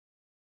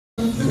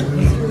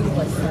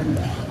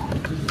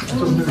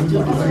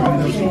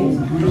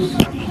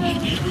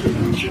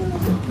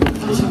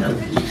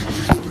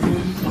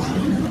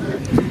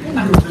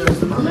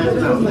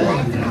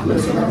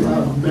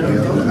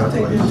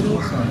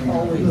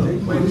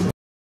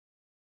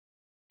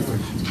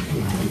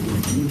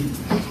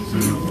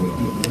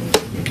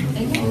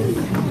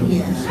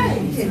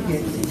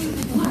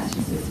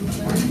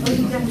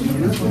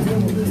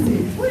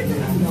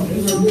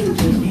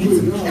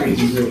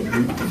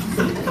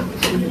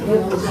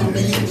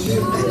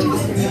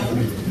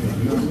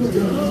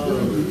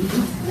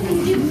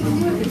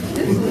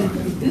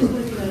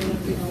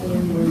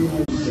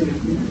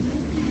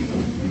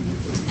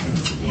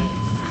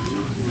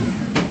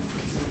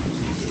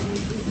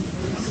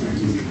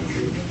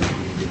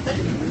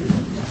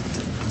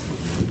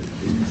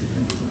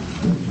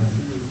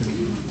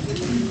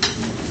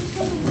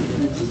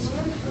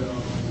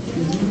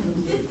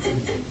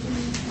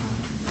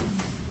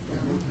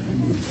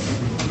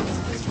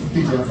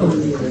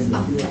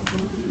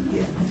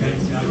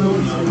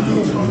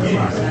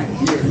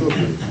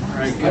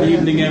Good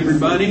evening,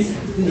 everybody.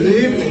 Good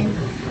evening. All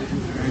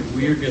right,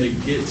 we are going to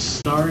get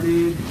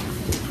started,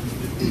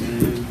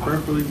 and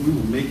prayerfully we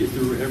will make it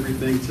through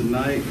everything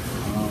tonight.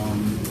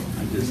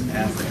 I just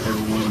ask that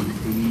everyone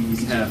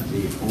please have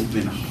an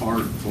open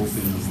heart,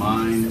 open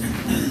mind.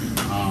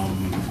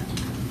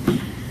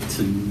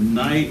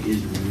 Tonight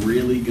is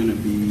really going to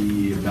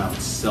be about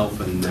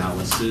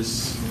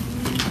self-analysis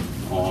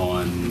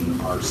on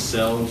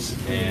ourselves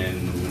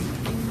and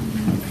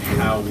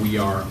how we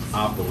are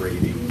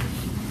operating.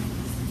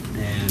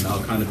 And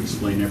I'll kind of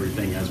explain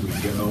everything as we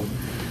go.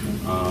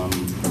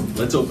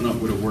 Let's open up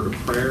with a word of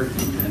prayer,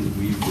 and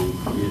we will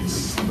get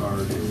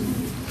started.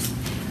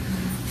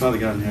 Father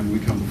God in heaven, we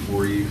come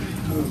before you,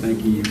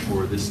 thanking you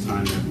for this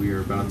time that we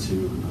are about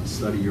to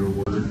study your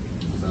word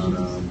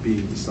about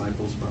being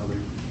disciples, Father.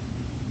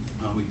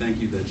 We thank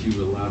you that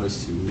you allowed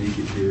us to make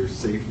it here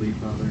safely,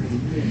 Father.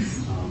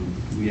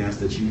 And we ask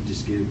that you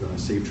just give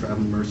safe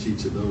travel mercy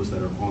to those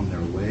that are on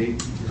their way.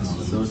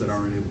 And those that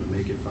aren't able to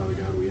make it, Father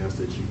God, we ask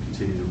that you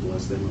continue to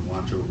bless them and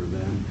watch over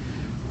them.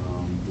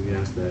 We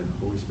ask that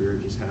Holy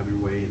Spirit just have your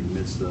way in the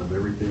midst of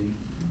everything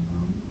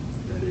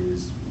that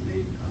is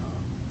made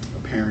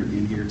apparent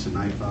in here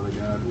tonight, Father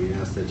God. We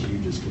ask that you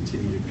just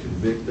continue to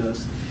convict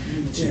us,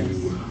 to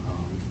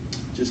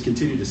just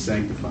continue to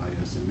sanctify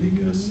us and make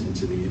us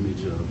into the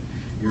image of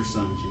your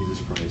Son,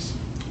 Jesus Christ,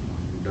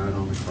 who died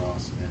on the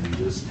cross and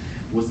just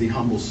was the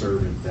humble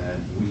servant that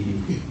we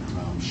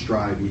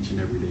strive each and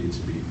every day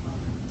to be,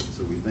 Father.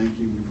 So we thank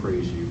you, we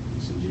praise you.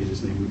 It's in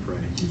Jesus' name we pray.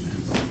 Amen.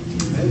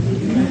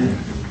 Amen.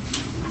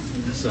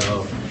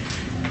 So,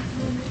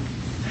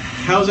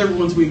 how's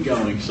everyone's week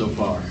going so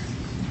far?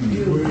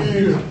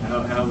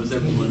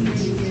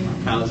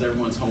 How's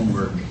everyone's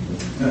homework?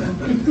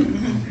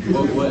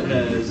 What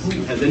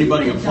has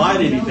anybody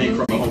applied anything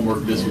from the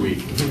homework this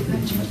week?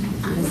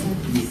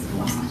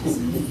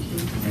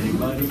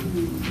 Anybody?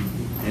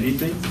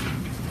 Anything?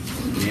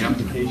 Any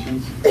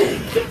applications?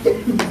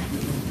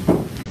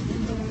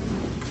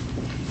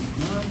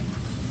 No?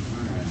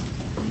 All right.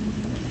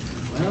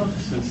 Well,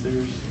 since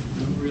there's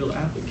no real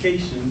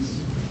applications.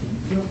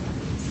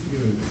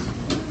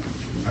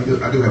 I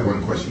do have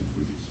one question for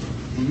you.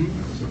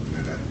 So something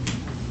that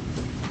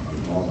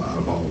out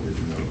of all of it,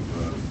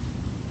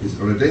 is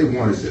on the day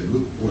one it said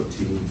Luke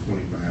 14,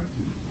 25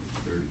 to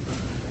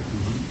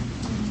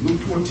 35.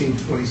 Luke 14,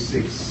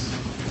 26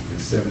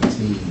 and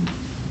 17.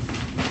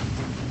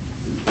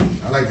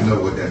 I'd like to know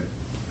what that,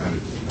 I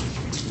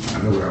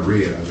know what I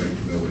read, I'd like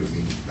to know what it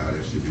means, how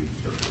that should be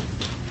interpreted.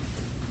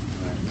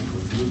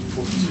 Luke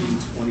 14,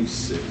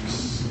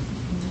 26.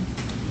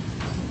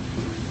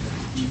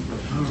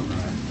 All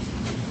right.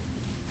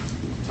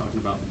 Talking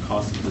about the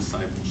cost of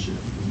discipleship.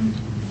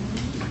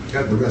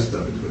 Got the rest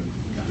of it, but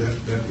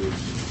that was...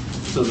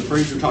 So the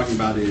phrase you're talking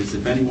about is,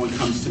 if anyone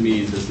comes to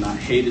me and does not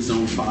hate his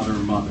own father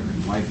and mother,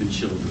 and wife and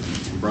children,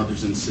 and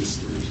brothers and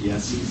sisters,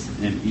 yes,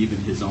 and even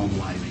his own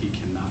life, he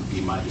cannot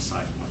be my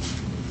disciple.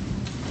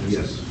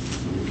 Yes.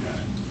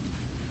 Okay.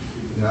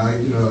 Now,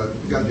 I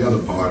got the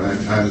other part.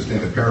 I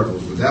understand the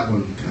parables, but that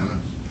one kind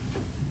of,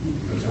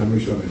 I just want to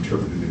make sure I'm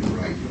interpreting it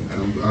right. I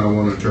don't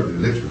want to interpret it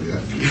literally.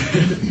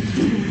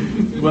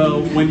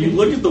 Well, when you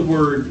look at the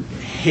word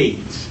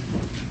hate,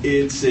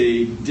 it's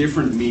a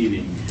different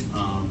meaning.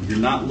 You're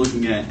not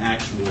looking at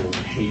actual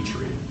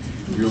hatred.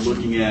 You're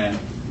looking at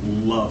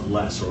love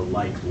less or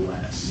like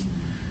less.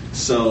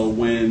 So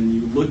when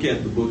you look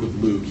at the book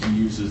of Luke, he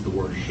uses the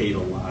word hate a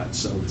lot.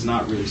 So it's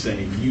not really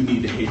saying you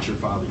need to hate your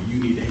father, you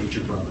need to hate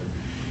your brother.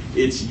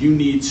 It's you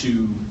need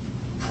to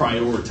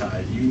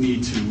prioritize. You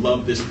need to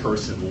love this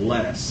person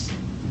less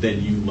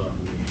than you love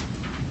me.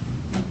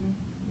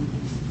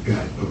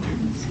 Got it. Okay.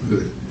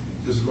 Good.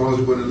 Just as long as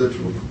it wasn't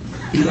literal.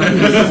 The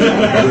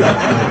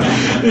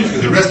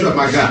rest of them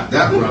I got.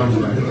 That one I was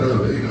like,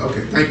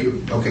 okay, thank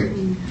you. Okay.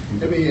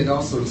 I mean, and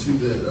also too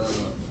that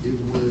it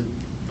would,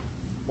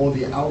 on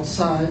the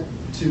outside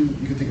too,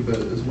 you can think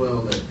about it as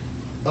well, that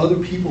other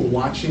people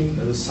watching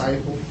a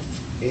disciple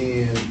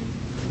and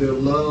their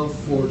love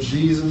for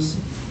Jesus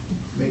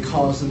may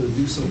cause them to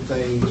do some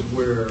things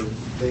where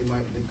they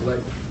might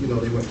neglect, they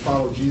might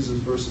follow Jesus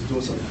versus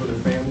doing something for their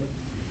family.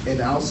 And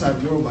the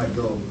outside world might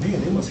go, man,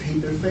 they must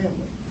hate their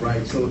family,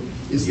 right? So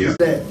it's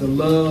that the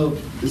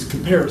love is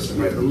comparison,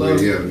 right? The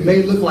love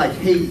may look like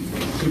hate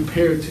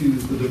compared to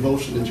the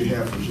devotion that you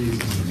have for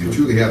Jesus. You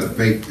truly have the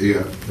faith,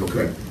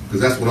 okay.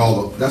 Because that's what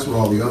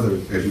all the other,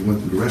 as you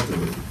went through the rest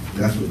of it,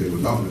 that's what they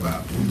were talking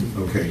about.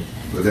 Okay,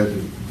 but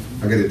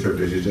I get the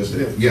interpretation. It's just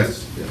that,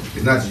 yes,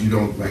 it's not that you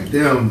don't like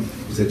them,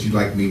 it's that you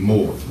like me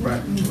more.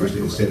 Right. First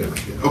they would say that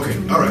like that. Okay,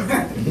 all right.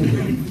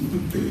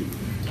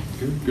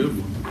 Good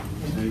one.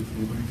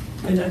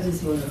 And I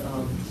just want to,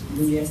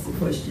 when you ask the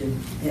question,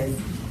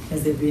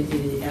 has there been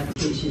any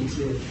application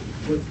to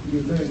what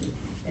you're learning?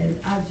 And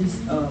I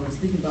just was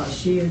thinking about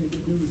sharing the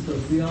good news,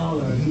 because we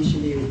all are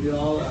missionaries, we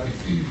all are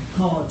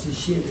called to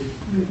share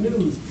the good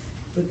news.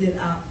 But then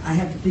I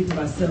have to think to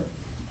myself,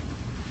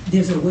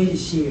 there's a way to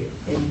share it,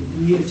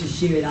 and we are to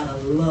share it out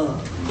of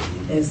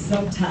love. And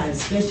sometimes,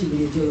 especially when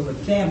you're dealing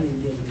with family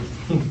members,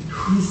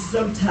 you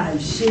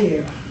sometimes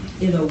share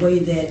in a way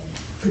that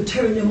could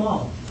turn them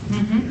off.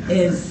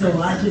 And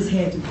so I just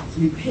had to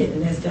repent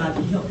and ask God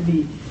to help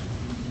me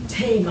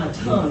tame my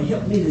tongue,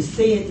 help me to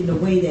say it in a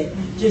way that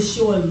just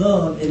showing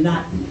love and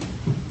not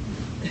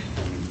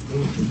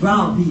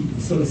browbeating,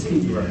 so to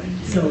speak. Right.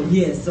 So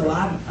yes, so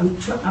I'm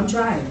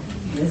trying.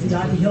 Ask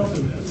God to help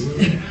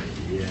me.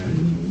 Yeah.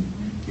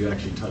 You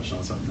actually touched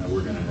on something that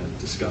we're going to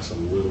discuss a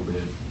little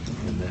bit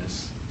in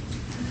this.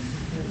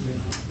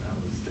 That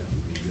was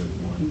definitely a good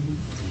one.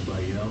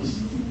 Anybody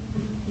else?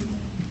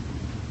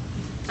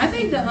 I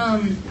think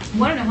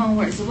one of the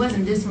homeworks, it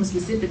wasn't this one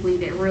specifically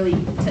that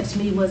really touched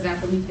me, was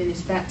after we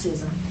finished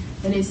baptism.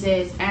 And it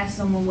says, ask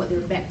someone what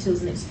their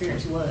baptism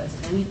experience was.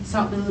 And we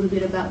talked a little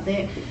bit about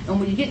that. And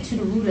when you get to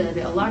the root of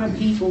it, a lot of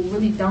people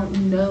really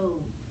don't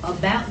know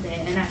about that.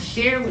 And I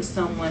share with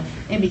someone,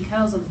 and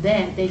because of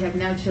that, they have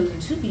now chosen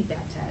to be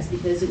baptized,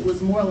 because it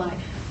was more like,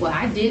 well,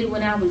 I did it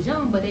when I was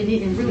young, but they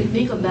didn't really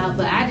think about,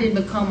 but I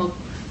didn't become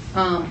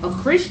a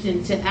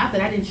Christian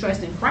after I didn't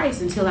trust in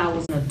Christ until I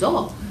was an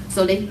adult.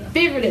 So they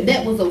figured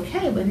that was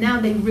okay, but now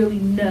they really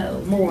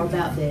know more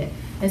about that.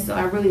 And so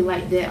I really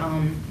like that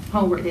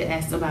homework that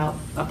asks about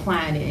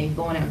applying it and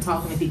going out and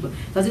talking to people.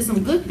 Because there's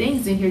some good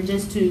things in here,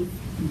 just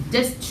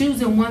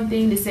choosing one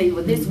thing to say,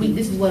 well, this week,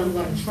 this is what I'm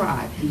going to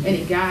try. And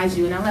it guides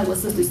you. And I like what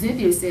Sister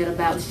Cynthia said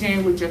about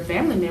sharing with your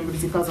family members,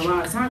 because a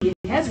lot of times you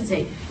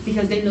hesitate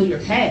because they know your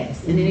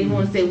past. And then they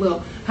want to say,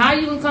 well, how are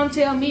you going to come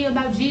tell me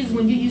about Jesus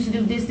when you used to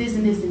do this, this,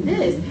 and this, and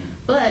this?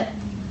 But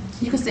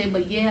you can say,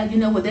 but yeah, you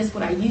know what, that's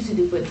what I used to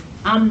do, but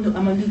I'm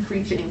a new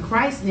creature in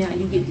Christ now.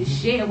 You get to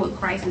share what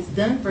Christ has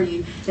done for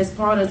you. That's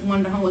part of one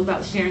of the homework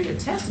about sharing your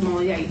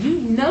testimony. Like,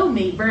 you know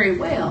me very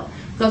well,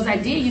 because I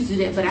did used to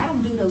do that, but I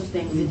don't do those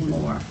things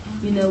anymore.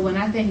 And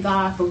I thank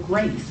God for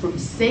grace, from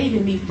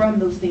saving me from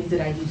those things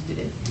that I used to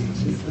do.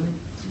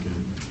 That's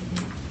good.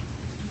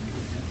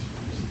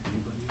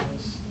 Anybody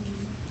else?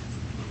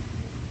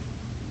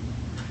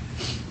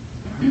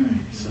 All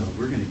right, so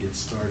we're going to get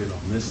started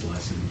on this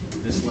lesson.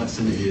 This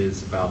lesson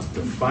is about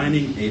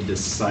defining a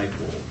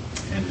disciple.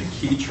 And the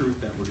key truth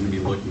that we're going to be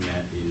looking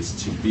at is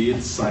to be a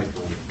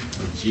disciple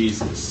of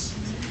Jesus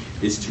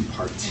is to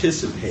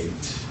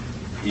participate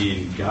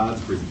in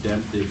God's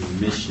redemptive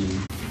mission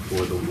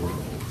for the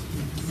world.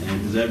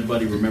 And does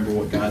everybody remember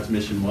what God's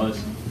mission was?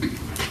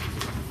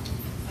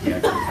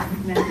 Yeah.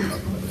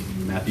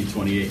 Matthew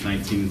 28,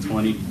 19 and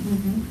 20.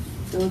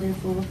 Go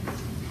therefore.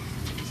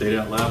 Say it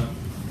out loud.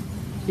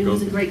 It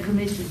was a great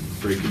commission.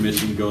 Great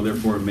commission. Go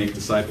therefore and make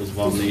disciples of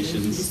all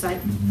nations,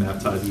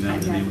 baptizing them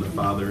in the name of the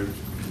Father,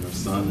 and the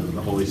Son, and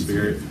the Holy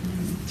Spirit,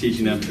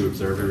 teaching them to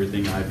observe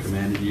everything I have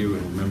commanded you,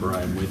 and remember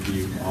I am with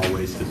you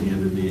always to the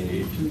end of the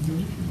age.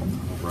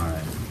 All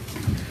right.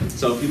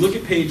 So if you look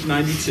at page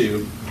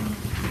 92,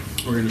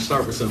 we're going to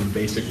start with some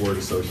basic word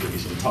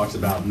association. It talks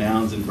about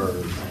nouns and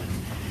verbs and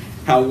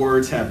how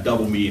words have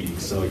double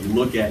meanings. So you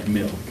look at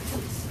milk.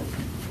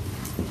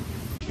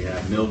 You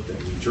have milk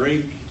that we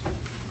drink,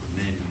 and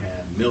then you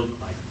have milk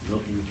like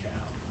milking a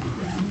cow.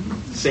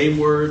 Same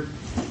word,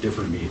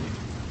 different meaning.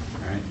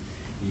 All right.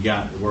 You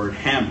got the word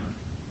hammer.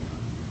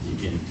 You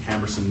can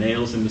hammer some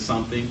nails into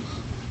something,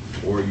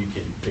 or you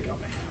can pick up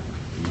a hammer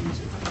and use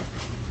it.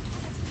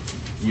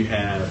 You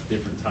have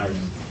different types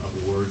of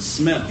the word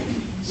smell.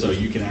 So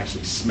you can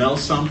actually smell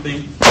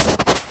something,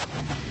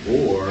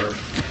 or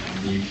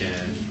you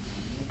can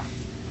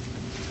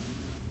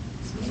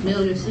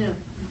Smell yourself.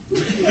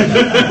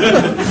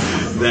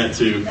 that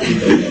too.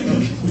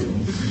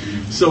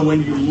 So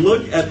when you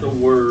look at the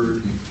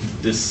word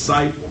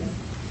disciple,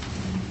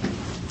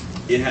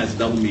 it has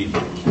double meaning.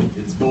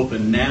 It's both a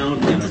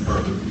noun and a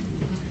verb.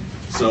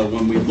 So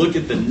when we look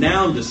at the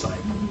noun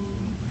disciple,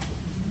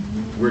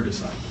 we're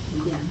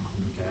disciples. Yeah.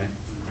 Okay?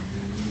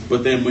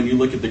 But then when you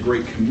look at the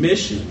Great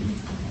Commission,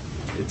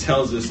 it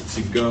tells us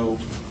to go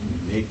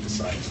make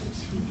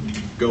disciples.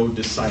 Go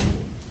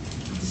disciple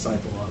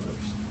others.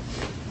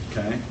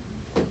 Okay?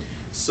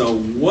 So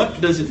what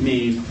does it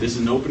mean? This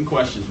is an open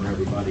question for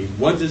everybody.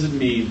 What does it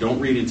mean? Don't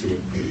read into it.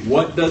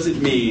 What does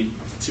it mean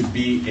to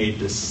be a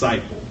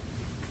disciple?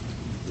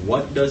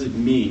 What does it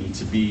mean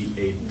to be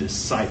a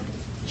disciple?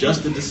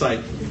 Just a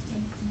disciple.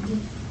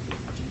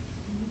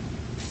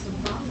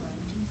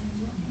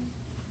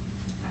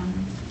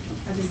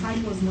 A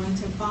disciple is one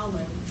to follow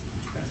the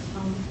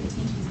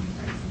teachings of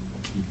Christ.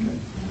 Okay.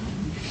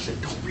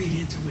 Said, don't read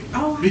into it.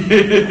 Oh,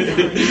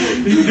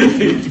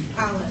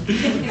 follow.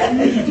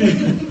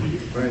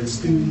 Right,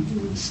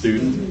 student.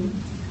 Student.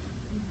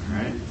 All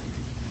right.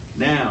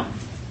 Now,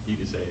 you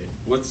can say it.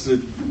 What's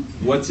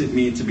it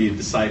mean to be a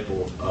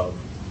disciple of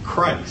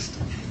Christ?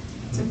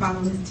 To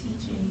follow his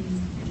teachings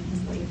and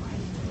his way of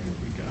life. There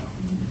we go.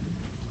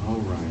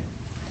 All right.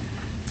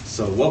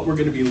 So what we're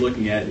going to be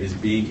looking at is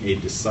being a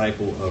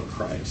disciple of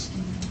Christ.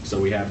 So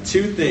we have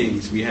two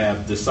things. We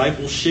have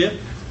discipleship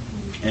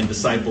and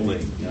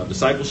discipling. Now,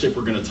 discipleship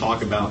we're going to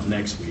talk about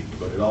next week,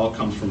 but it all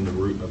comes from the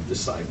root of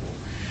disciple.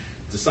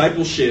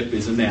 Discipleship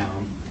is a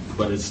noun,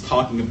 but it's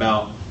talking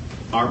about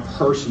our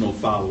personal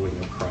following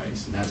of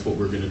Christ, and that's what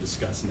we're going to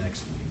discuss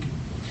next week.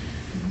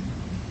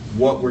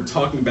 What we're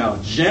talking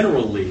about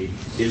generally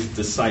is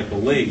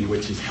discipling,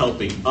 which is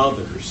helping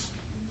others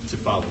to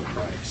follow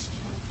Christ.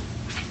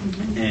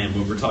 And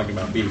when we're talking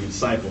about being a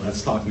disciple,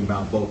 that's talking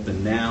about both the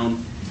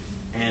noun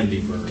and the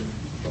verb.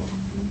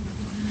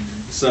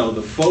 So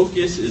the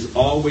focus is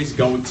always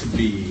going to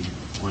be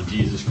on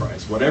Jesus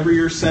Christ. Whatever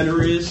your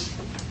center is,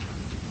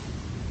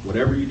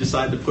 whatever you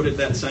decide to put at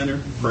that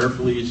center,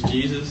 prayerfully is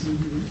Jesus,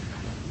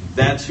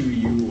 that's who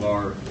you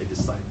are a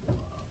disciple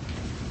of.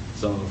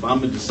 So if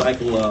I'm a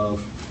disciple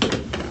of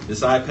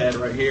this iPad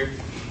right here,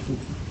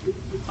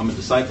 I'm a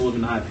disciple of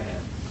an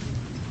iPad.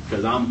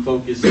 Because I'm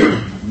focused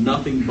on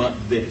nothing but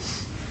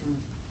this.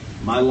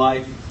 My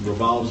life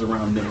revolves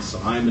around this.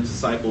 So I'm a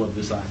disciple of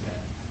this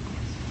iPad.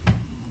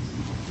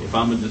 If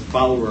I'm a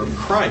follower of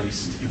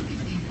Christ,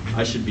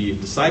 I should be a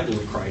disciple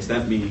of Christ.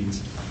 That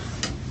means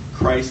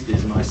Christ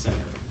is my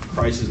center.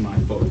 Christ is my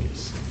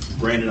focus.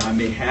 Granted, I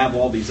may have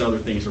all these other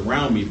things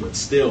around me, but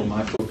still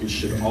my focus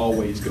should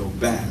always go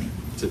back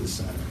to the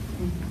center.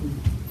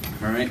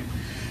 All right?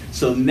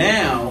 So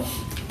now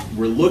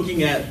we're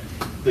looking at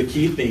the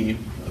key theme.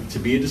 To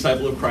be a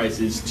disciple of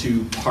Christ is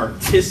to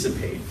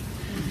participate.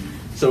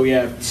 So we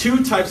have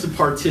two types of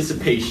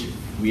participation.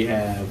 We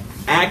have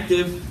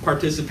active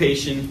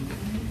participation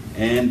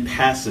and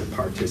passive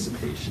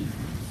participation.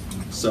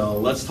 So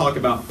let's talk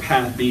about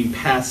being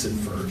passive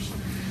first.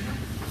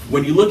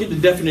 When you look at the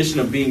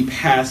definition of being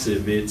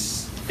passive,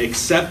 it's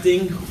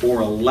accepting or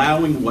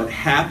allowing what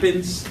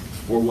happens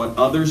or what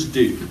others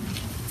do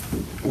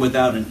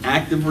without an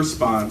active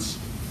response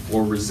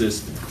or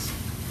resistance.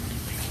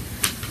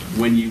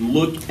 When you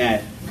look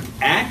at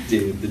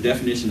active, the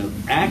definition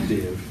of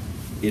active,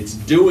 it's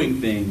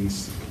doing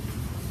things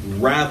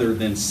rather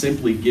than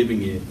simply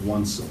giving it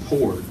one's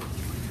support,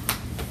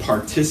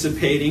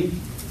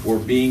 participating or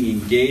being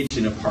engaged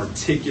in a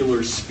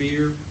particular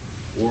sphere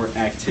or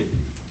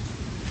activity.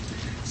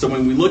 So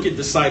when we look at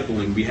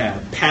discipling, we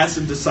have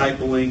passive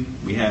discipling,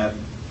 we have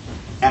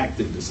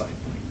active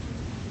discipling.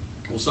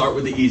 We'll start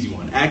with the easy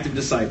one, active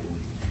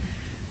discipling.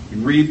 You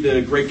read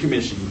the Great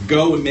Commission,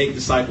 go and make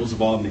disciples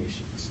of all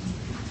nations.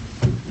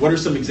 What are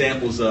some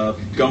examples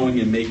of going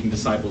and making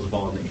disciples of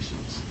all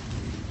nations?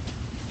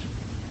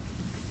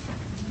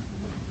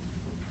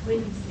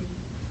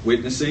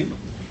 Witnessing.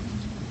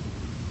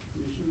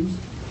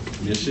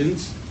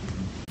 Missions.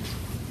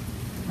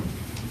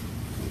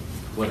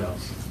 What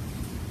else?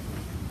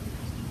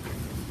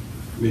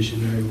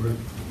 Missionary work.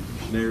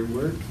 Missionary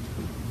work.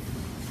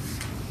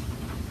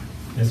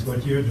 That's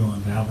what you're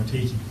doing now, for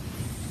teaching.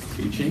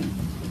 Teaching.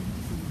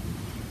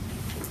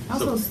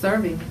 Also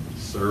serving.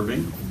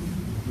 Serving.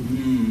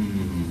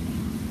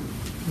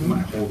 We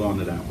might hold on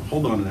to that one.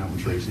 Hold on to that one,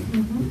 Tracy.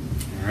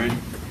 All right.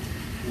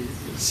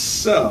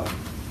 So,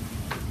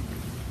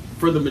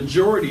 for the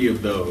majority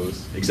of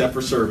those, except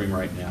for serving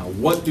right now,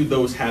 what do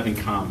those have in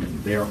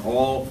common? They are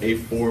all a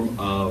form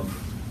of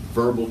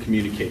verbal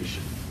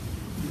communication.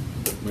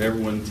 Would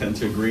everyone tend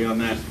to agree on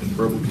that?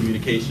 Verbal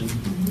communication?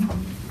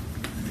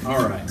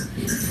 All right.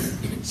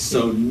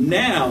 So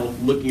now,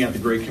 looking at the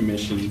Great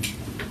Commission,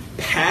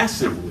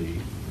 passively,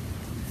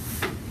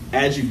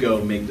 as you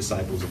go, make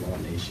disciples of all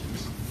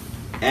nations.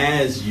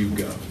 As you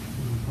go,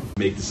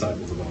 make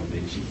disciples of all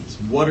nations.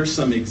 What are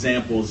some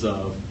examples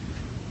of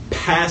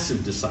passive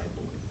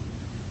discipling?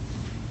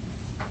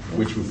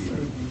 Which would be?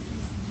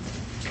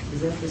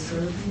 Is that the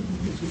serving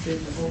that you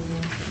said to hold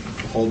on?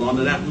 Hold on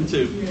to that one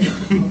too.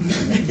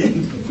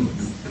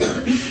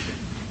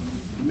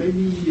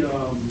 Maybe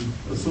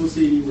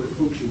associating with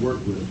folks you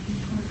work with.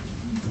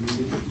 I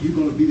mean, you're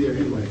going to be there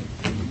anyway.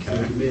 Okay.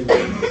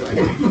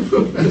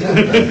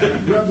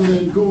 Rather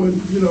than going,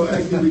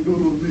 actively go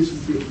to a mission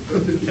field.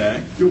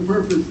 Okay. Your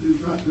purpose is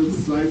not to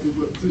disciple,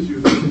 but to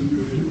you're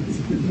doing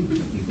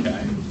it.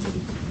 Okay.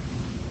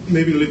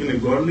 Maybe living a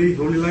godly,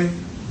 holy life,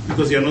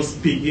 because you're not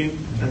speaking,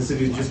 and so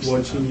you're just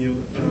watching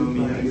you.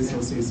 I guess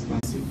I'll say it's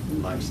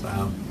passive.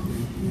 Lifestyle,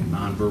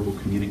 nonverbal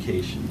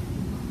communication.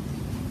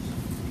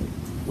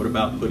 What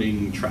about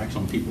putting tracks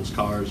on people's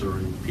cars or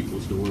in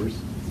people's doors?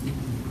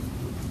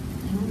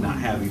 Not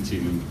having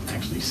to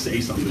actually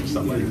say something to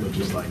somebody, but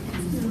just like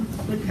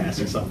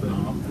passing something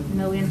off.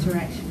 No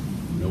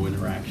interaction. No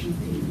interaction.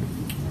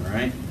 All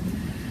right?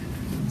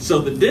 So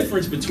the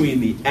difference between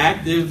the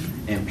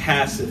active and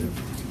passive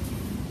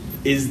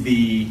is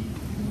the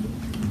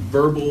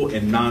verbal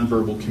and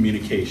nonverbal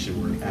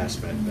communication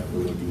aspect that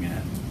we're looking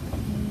at.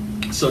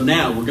 So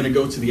now we're going to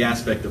go to the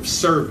aspect of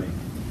serving.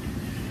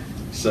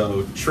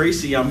 So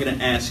Tracy, I'm going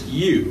to ask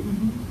you,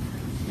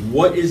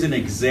 what is an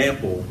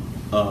example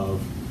of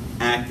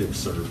active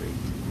serving,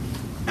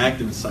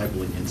 active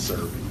discipling and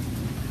serving?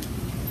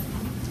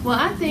 Well,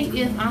 I think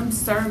if I'm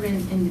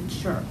serving in the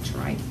church,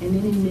 right, and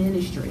then in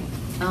ministry,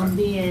 I'm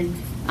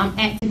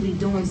actively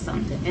doing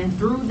something, and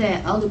through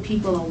that, other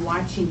people are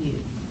watching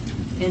you,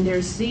 and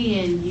they're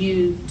seeing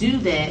you do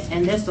that,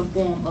 and that's a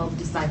form of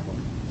discipling,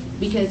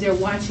 because they're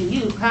watching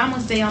you. I'm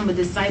gonna say I'm a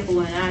disciple,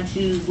 and I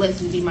choose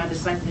Leslie to be my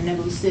disciple, and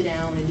never sit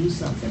down and do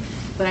something.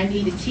 But I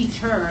need to teach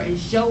her and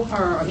show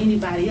her or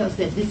anybody else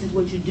that this is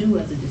what you do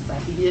as a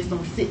disciple. You just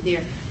don't sit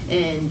there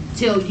and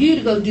tell you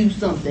to go do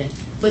something,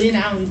 but then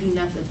I don't do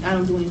nothing. I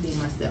don't do anything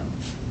myself.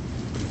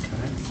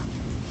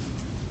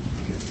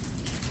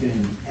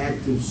 Can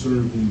active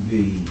serving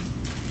be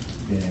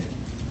that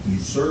you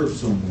serve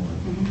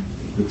someone,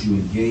 but you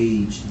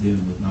engage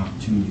them with an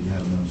opportunity to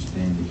have an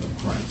understanding of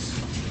Christ?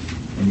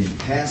 And then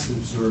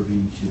passive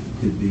serving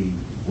could be,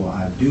 well,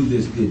 I do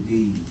this good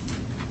deed,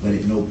 but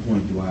at no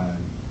point do I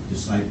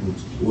disciple,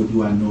 or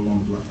do I no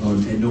longer, or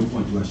at no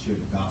point do I share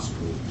the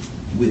gospel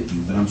with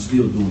you, but I'm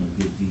still doing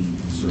a good deed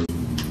and serving.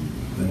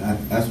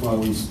 But that's why I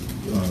always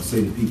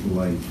say to people,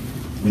 like,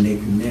 when they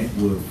connect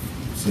with,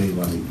 say,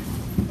 like,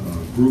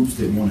 groups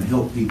that want to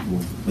help people,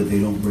 but they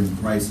don't bring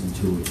Christ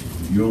into it,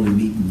 you're only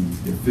meeting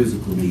their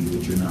physical need,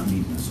 but you're not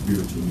meeting the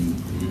spiritual need.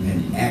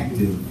 And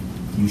active,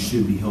 you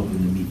should be helping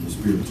to meet the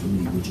spiritual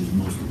need, which is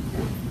most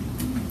important.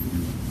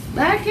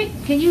 But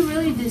can you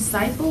really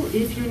disciple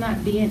if you're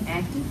not being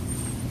active?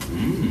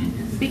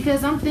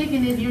 Because I'm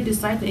thinking if you're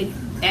discipling,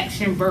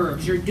 action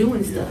verbs, you're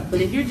doing stuff. But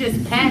if you're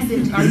just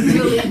passive, are you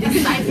really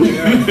discipling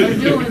or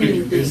doing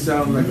anything? It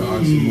sounds like an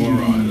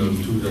oxymoron. Those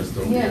two just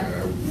don't.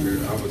 Yeah.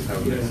 I was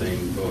having the same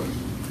thought.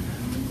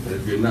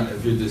 If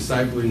you're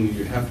discipling,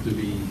 you have to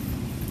be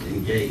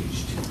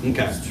engaged.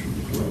 Okay.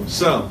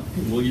 So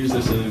we'll use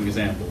this as an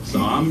example.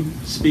 So I'm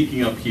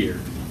speaking up here.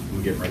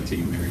 We'll get right to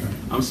you, Mary.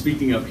 I'm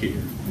speaking up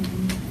here.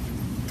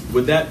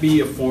 Would that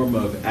be a form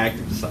of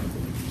active discipling?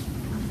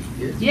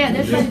 Yeah,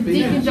 that's like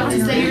Deacon John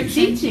said, you're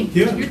teaching.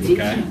 Yeah. You're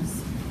teaching. Okay.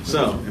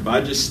 So if I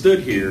just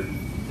stood here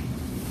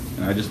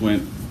and I just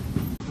went,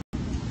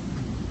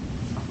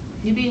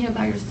 You're being here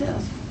by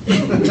yourself.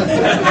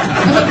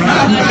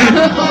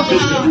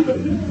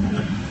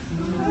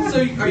 So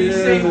are you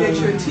saying that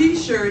your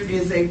T-shirt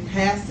is a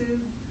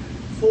passive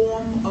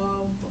form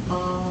of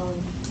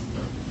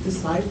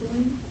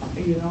discipling?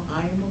 You know,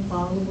 I am a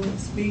follower. It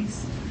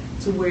speaks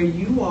to where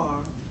you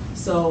are.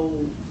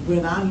 So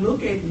when I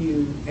look at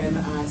you and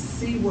I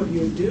see what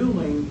you're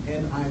doing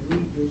and I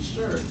read your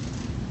shirt,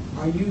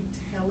 are you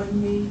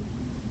telling me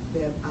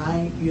that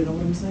you know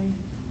what I'm saying?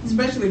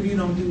 Especially if you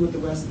don't do what the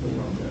rest of the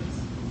world does.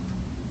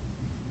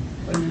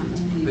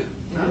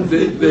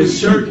 The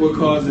shirt will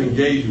cause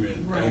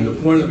engagement, Right. and the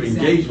point of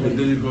engagement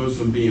then it goes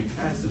from being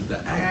passive to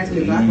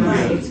active.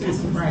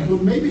 Right. Well,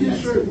 maybe his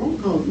shirt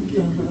won't cause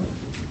engagement.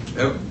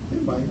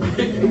 It might not.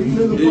 Even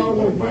in the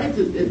follower of Christ,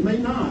 it may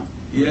not.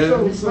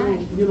 Yeah. So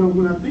you know,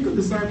 when I think of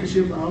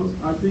discipleship,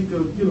 I think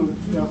of, you know,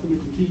 helping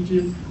with the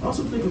teaching. I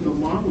also think of the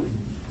modeling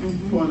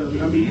part of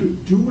it. I mean, you're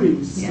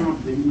doing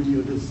something when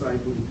you're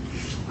discipling.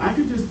 I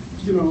could just,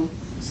 you know,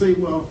 say,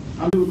 well,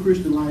 I live a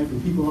Christian life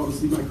and people ought to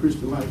see my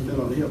Christian life and that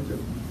ought to help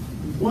them.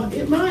 Well,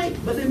 it might,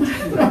 but it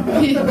might not.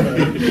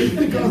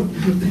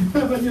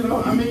 Because, you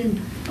know, I mean,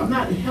 I'm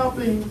not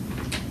helping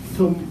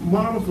to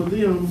model for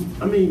them.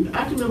 I mean,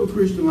 I can live a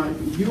Christian life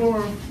and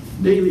your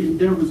daily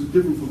endeavors is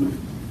different from mine.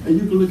 And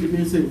you can look at me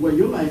and say, well,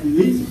 your life is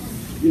easy.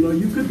 You know,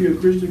 you could be a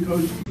Christian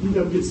because you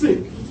never get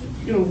sick.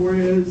 You know,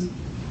 whereas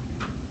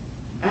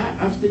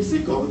I stay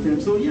sick all the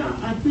time. So, yeah,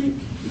 I think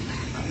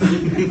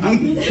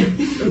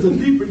there's a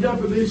deeper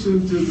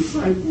definition to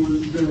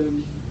disciples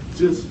than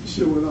just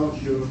showing off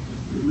your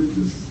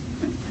religious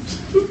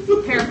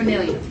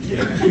Paraphernalia.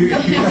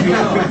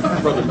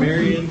 Brother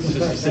Marion,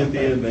 Sister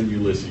Cynthia, and then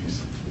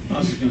Ulysses. I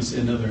was just going to say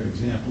another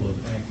example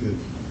of active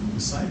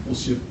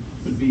discipleship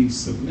would be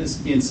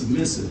being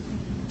submissive.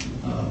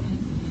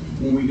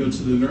 When we go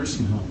to the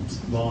nursing homes,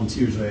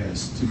 volunteers are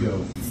asked to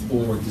go.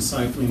 Or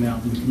discipling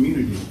out in the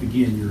community,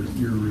 again,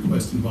 you're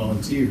requesting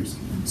volunteers.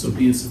 So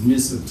being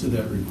submissive to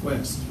that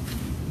request.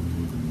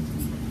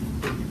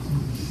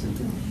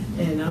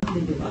 And I'm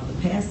thinking about the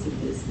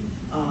passiveness.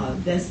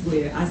 That's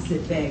where I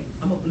sit back.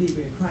 I'm a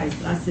believer in Christ.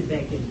 I sit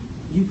back and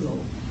you go,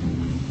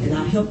 and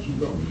I'll help you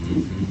go.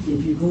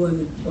 If you're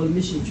going on a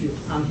mission trip,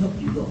 I'll help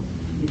you go.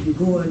 If you're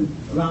going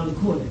around the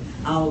corner,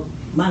 I'll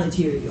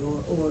monetary,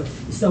 or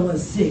if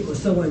someone's sick or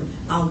someone,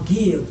 I'll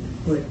give.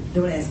 but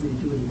don't ask me to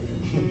do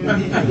anything.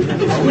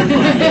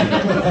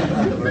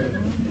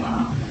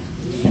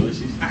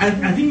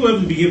 I think we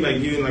have to begin by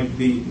giving like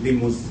the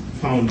most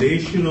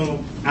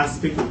foundational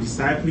aspect of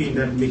discipling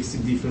that makes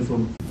it different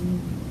from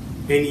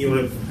any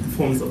other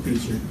forms of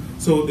teaching.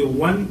 So the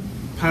one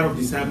part of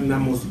discipling that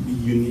must be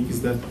unique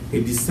is that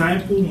a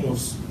disciple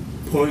must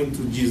point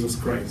to Jesus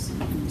Christ.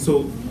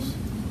 So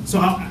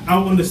I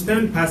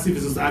understand passive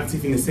versus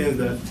active in the sense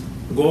that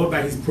God,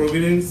 by His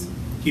providence,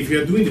 if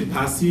you're doing the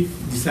passive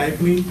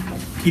discipling,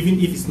 even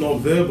if it's not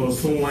verbal,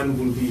 someone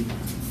will be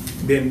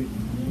then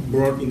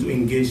brought into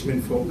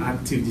engagement for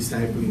active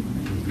discipling.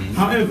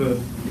 However,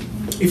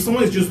 if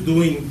someone is just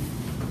doing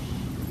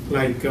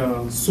like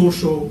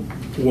social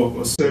work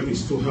or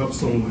service to help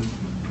someone,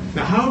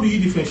 now how do you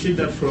differentiate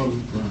that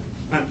from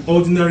an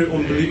ordinary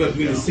unbeliever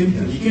doing the same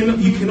thing?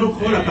 You cannot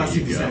call that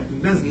passive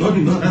discipling.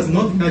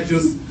 That's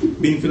just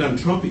being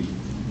philanthropic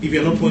if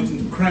you're not pointing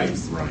to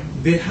Christ. Right.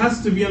 There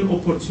has to be an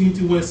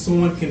opportunity where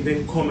someone can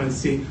then come and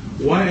say,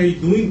 why are you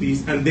doing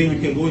this? And then you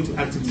can go into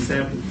active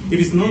discipling. If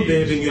it's not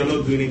there, then you are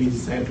not doing any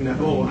discipling at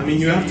all. I mean,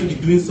 you have to be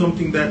doing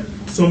something that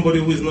somebody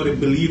who is not a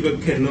believer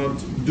cannot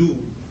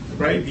do,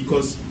 right?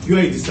 Because you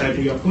are a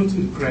disciple, you are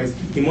pointing to Christ.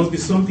 It must be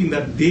something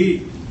that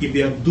they, if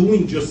they are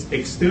doing just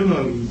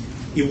externally,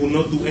 it will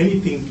not do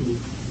anything to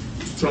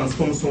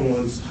transform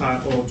someone's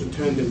heart or to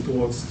turn them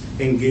towards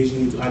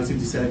engaging into active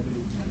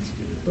discipling.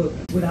 But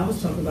what I was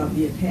talking about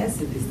being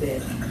passive is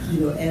that,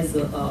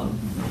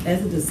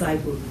 as a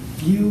disciple,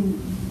 you're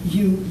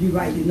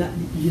right.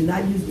 You're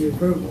not using your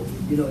verbal,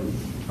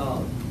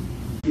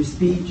 your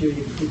speech, you're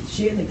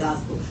sharing the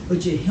gospel,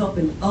 but you're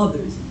helping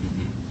others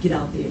get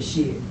out there and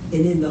share,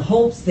 and in the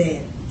hopes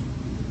that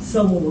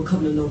someone will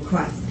come to know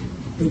Christ,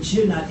 but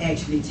you're not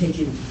actually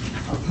taking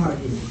a part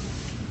in it.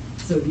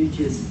 So you're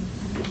just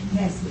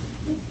passive.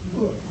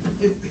 Well,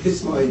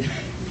 it's like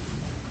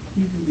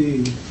you can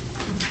be.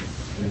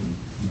 I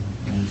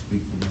don't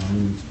speak from my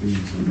own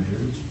experience in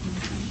marriage.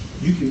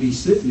 You can be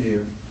sitting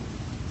there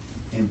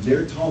and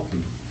they're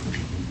talking.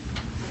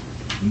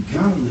 You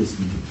kind of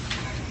listening.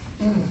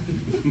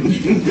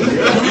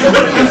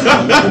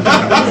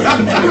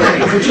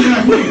 But you're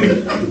not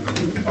hearing.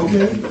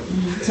 Okay?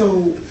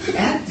 So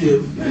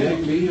active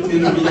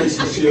in a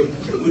relationship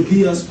would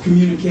be us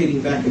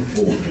communicating back and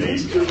forth.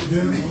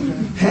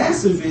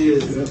 Passive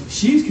is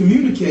she's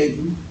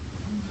communicating.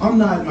 I'm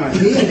nodding my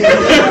head.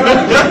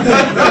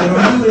 And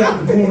I'm really out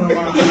the corner of my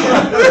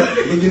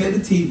eye looking at the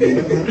TV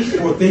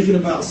or thinking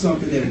about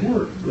something at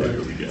work.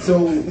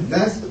 So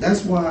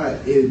that's why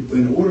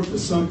in order for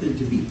something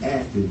to be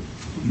active,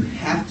 you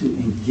have to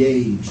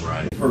engage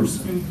the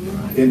person.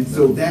 And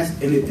so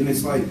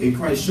it's like, and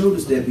Christ showed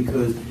us that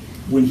because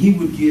when He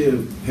would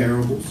give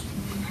parables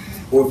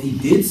or if He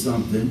did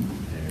something,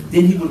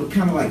 then He would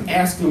kind of like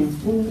ask them,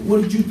 well,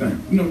 what did you think?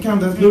 Kind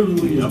of that's literally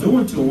what He was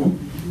doing to them.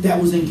 That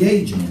was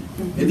engaging.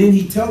 And then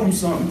He'd tell them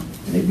something,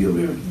 and they'd be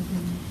over there,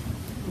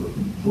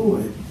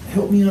 Lord,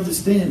 help me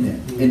understand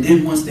that. And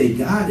then once they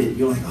got it,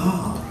 you're like,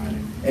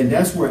 And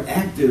that's where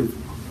active,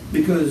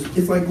 because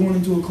it's like going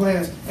into a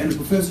class and the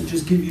professor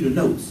just give you the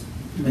notes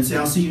and say,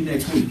 I'll see you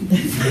next week.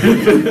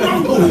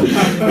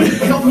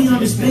 Help me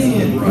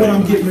understand what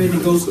I'm getting ready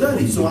to go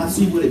study so I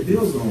see what it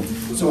builds on.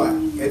 So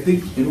I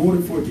think in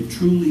order for it to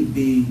truly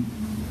be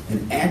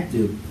an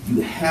active,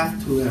 you have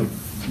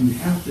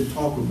to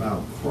talk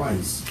about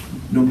Christ,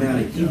 no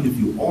matter, even if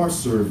you are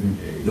serving,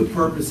 the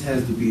purpose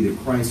has to be that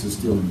Christ is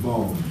still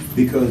involved.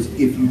 Because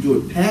if you do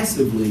it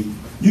passively,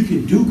 you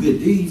can do good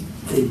deeds,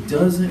 but it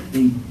doesn't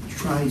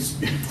entice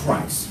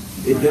Christ.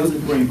 It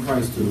doesn't bring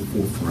Christ to the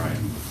forefront.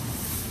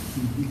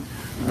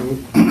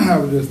 I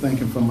was just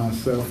thinking for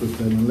myself is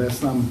that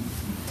unless I'm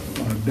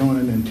doing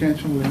it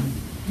intentionally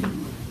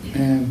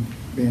and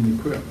being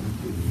equipped,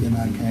 then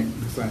I can't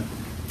disciple.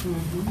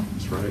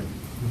 That's right.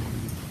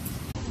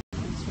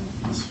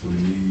 For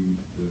me,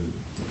 the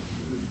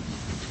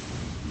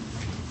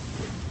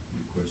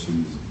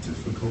question is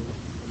difficult.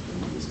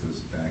 This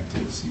goes back to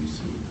it seems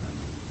to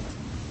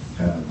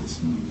have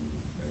this new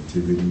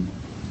activity.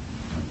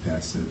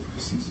 Passive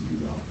seems to be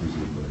the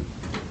opposite, but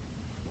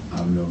I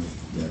don't know if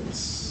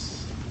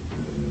that's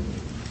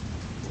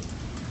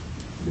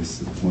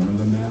the point of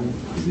the matter.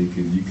 Because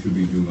you could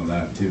be doing a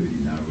lot of activity,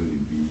 not really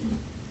be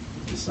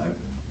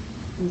discipling.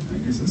 I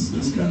guess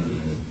that's kind of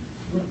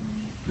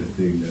the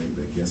thing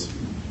that gets me.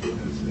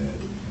 Is that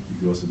you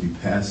can also be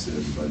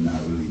passive but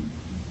not really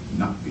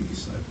not be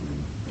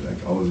discipling.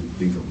 Like I always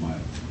think of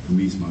for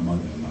me it's my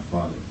mother and my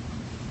father,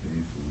 the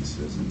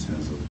influences in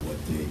terms of what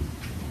they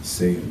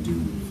say and do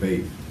in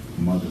faith.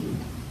 Mother,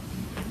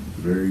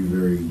 very,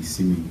 very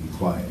seemingly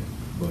quiet,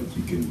 but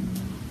you can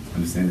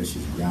understand that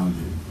she's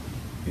grounded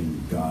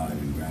in God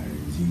and grounded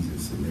in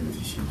Jesus and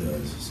everything she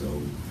does.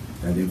 So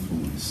that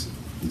influence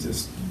is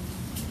just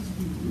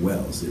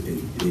wells. It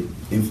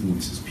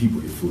influences people,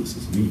 it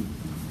influences me.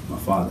 My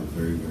father,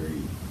 very,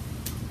 very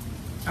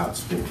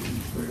outspoken,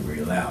 very,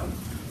 very loud,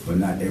 but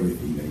not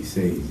everything that he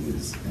says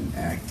is an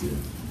active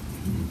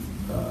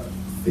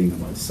thing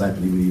about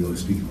discipling. Even though he's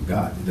speaking of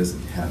God, it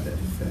doesn't have that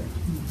effect.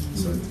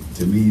 So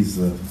to me, it's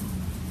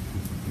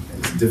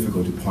it's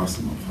difficult to parse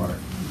them apart.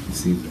 It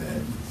seems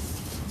that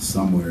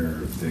somewhere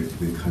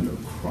they kind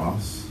of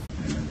cross,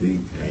 and I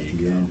think at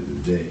the end of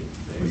the day,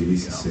 what he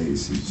needs to say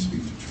is to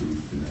speak the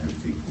truth, and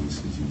everything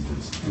points to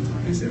Jesus,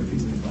 and it's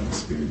everything by the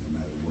Spirit, no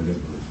matter whatever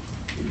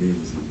it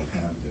is, and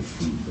have the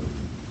fruit of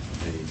it.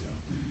 There you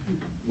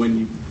go.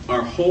 When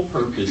our whole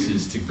purpose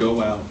is to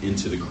go out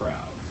into the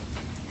crowd,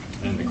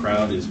 and the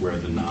crowd is where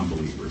the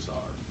non-believers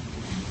are.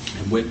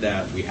 And with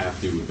that, we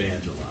have to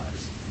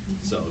evangelize.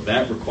 So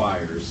that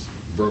requires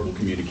verbal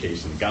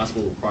communication. The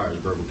gospel requires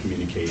verbal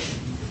communication.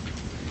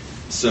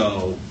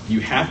 So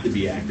you have to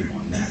be active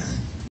on that.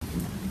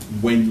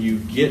 When you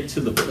get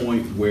to the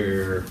point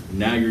where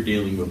now you're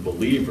dealing with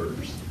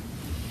believers,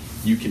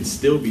 you can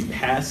still be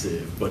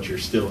passive, but you're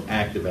still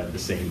active at the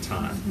same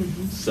time.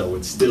 So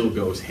it still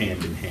goes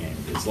hand in hand.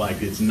 It's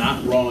like it's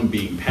not wrong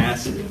being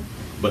passive,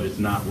 but it's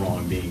not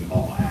wrong being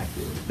all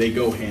active. They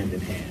go hand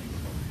in hand.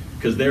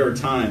 Because there are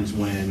times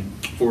when,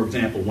 for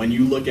example, when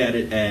you look at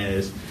it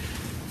as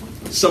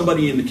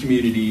somebody in the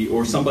community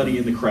or somebody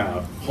in the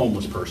crowd,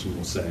 homeless person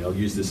will say, I'll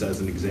use this as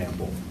an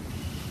example,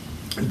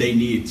 they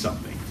need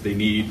something. They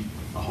need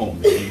a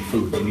home, they need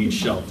food, they need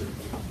shelter.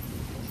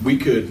 We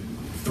could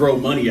throw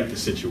money at the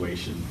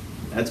situation.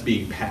 That's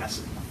being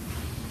passive.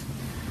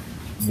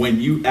 When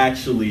you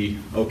actually,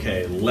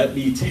 okay, let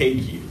me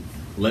take you,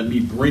 let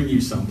me bring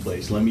you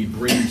someplace, let me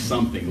bring you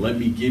something, let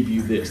me give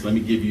you this, let me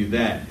give you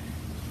that,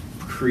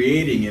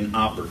 creating an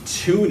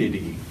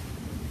opportunity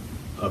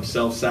of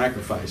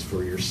self-sacrifice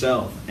for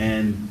yourself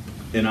and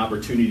an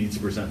opportunity to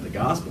present the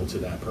gospel to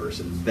that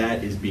person,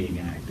 that is being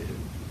active.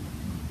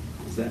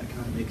 Does that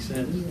kind of make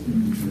sense?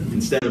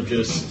 Instead of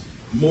just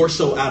more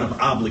so out of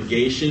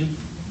obligation,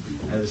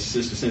 as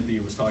Sister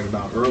Cynthia was talking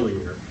about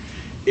earlier,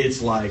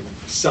 it's like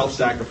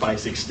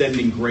self-sacrifice,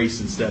 extending grace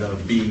instead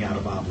of being out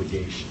of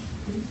obligation.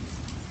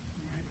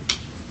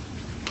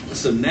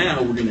 So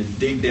now we're going to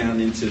dig down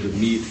into the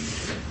meat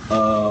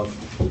of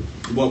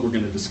what we're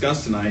going to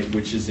discuss tonight,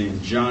 which is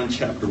in John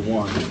chapter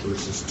 1,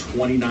 verses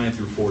 29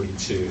 through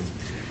 42.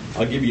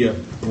 I'll give you a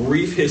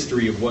brief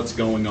history of what's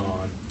going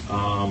on.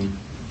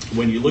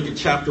 When you look at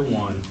chapter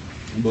 1,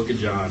 the book of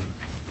John,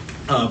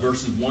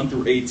 verses 1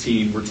 through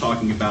 18, we're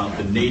talking about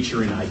the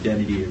nature and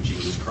identity of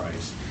Jesus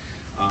Christ.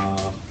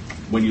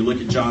 When you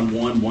look at John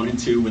 1 and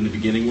 2, in the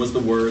beginning was the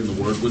Word, and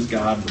the Word was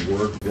God, and the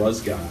Word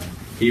was God.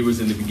 He was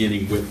in the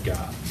beginning with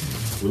God.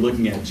 We're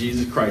looking at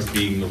Jesus Christ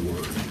being the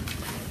Word.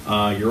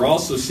 You're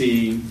also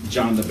seeing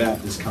John the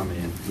Baptist come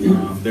in.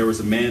 There was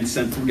a man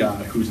sent from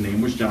God whose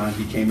name was John.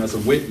 He came as a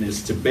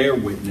witness to bear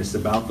witness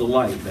about the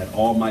light, that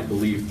all might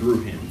believe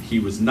through him. He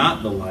was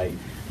not the light,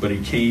 but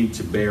he came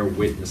to bear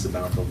witness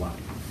about the light.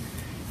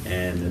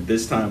 And at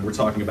this time, we're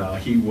talking about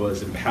he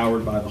was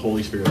empowered by the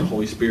Holy Spirit. The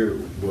Holy Spirit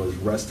was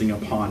resting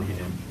upon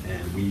him.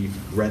 And we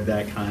read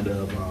that kind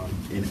of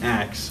in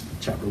Acts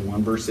chapter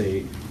 1, verse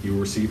 8. You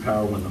will receive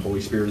power when the Holy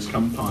Spirit has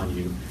come upon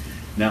you.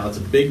 Now, it's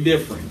a big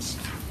difference.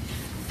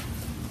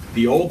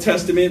 The Old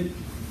Testament,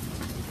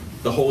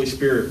 the Holy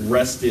Spirit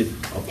rested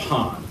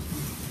upon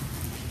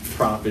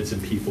prophets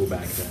and people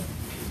back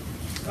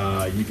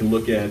then. You can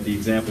look at the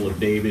example of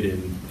David in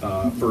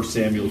 1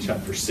 Samuel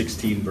chapter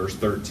 16, verse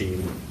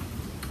 13,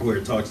 where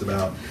it talks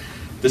about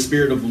the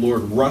Spirit of the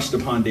Lord rushed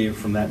upon David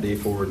from that day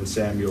forward, and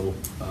Samuel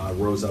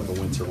rose up and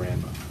went to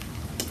Ramah.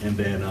 And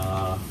then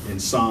in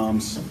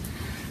Psalms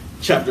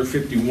chapter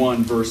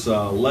 51, verse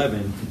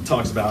 11, it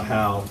talks about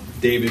how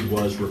David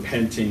was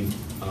repenting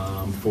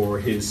for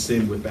his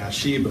sin with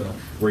Bathsheba,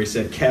 where he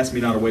said, "Cast me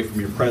not away from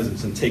your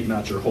presence, and take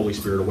not your Holy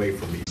Spirit away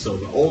from me." So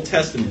the Old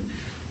Testament,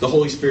 the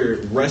Holy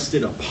Spirit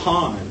rested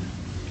upon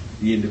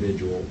the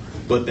individual,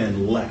 but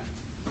then left.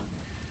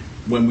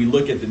 When we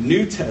look at the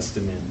New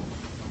Testament,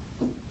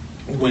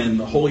 when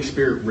the Holy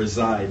Spirit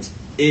resides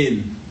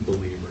in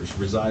believers,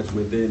 resides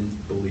within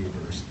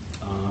believers.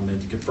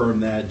 And to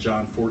confirm that,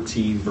 John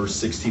 14, verse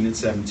 16 and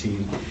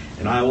 17,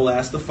 "And I will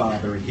ask the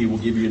Father, and he will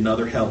give you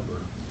another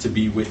helper to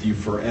be with you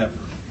forever,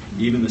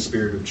 even the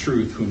Spirit of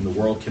truth, whom the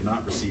world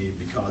cannot receive,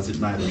 because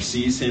it neither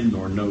sees him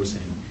nor knows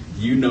him.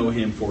 You know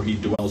him, for he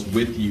dwells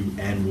with you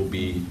and will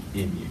be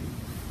in you."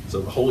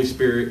 So the Holy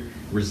Spirit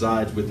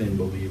resides within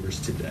believers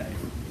today.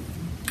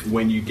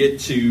 When you get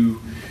to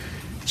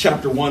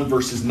chapter 1,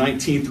 verses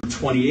 19 through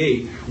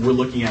 28, we're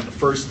looking at the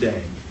first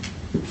day.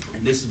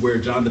 And this is where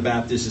John the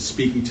Baptist is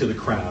speaking to the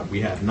crowd. We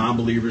have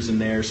non-believers in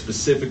there,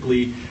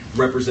 specifically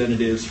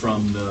representatives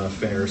from the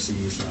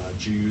Pharisees,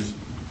 Jews.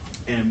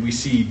 And we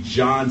see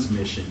John's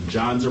mission.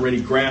 John's already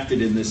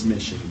grafted in this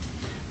mission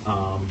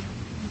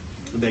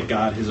that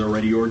God has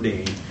already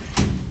ordained.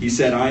 He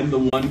said, "I am the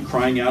one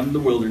crying out in the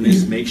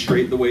wilderness, make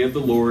straight the way of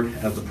the Lord,"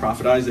 as the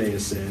prophet Isaiah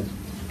said.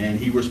 And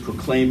he was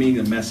proclaiming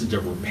a message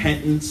of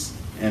repentance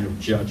and of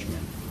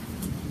judgment.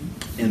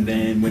 And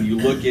then when you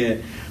look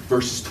at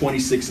verses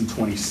 26 and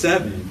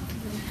 27,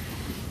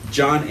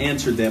 John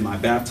answered them, "I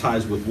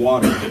baptize with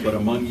water, but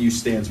among you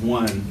stands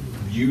one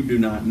you do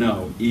not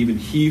know, even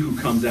he who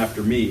comes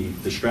after me,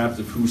 the straps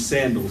of whose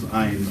sandals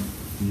I am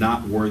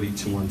not worthy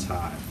to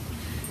untie."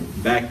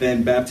 Back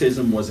then,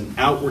 baptism was an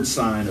outward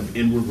sign of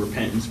inward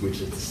repentance,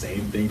 which is the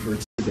same thing for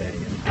today,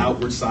 an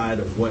outward side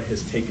of what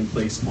has taken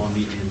place on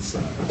the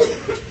inside.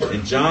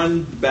 And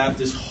John the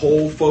Baptist's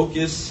whole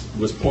focus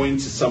was pointing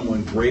to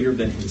someone greater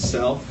than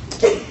himself,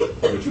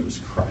 which was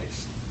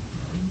Christ.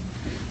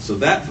 So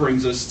that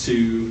brings us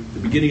to the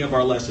beginning of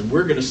our lesson.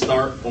 We're going to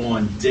start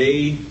on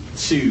day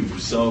 2.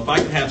 So if I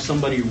could have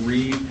somebody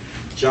read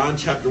John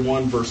chapter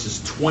 1,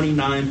 verses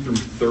 29 through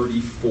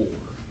 34.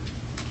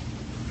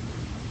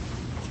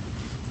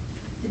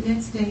 The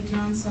next day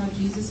John saw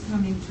Jesus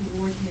coming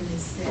toward him and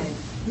said,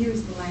 "Here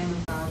is the Lamb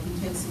of God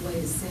who takes away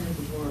the sin of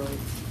the world.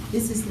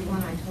 This is the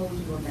one I told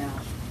you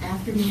about.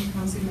 After me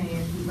comes a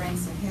man who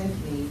ranks ahead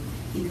of me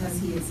because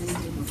he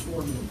existed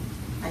before me.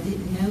 I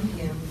didn't know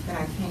him, but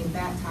I came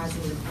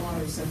baptizing with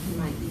water so he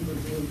might be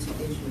revealed to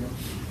Israel."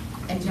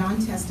 And John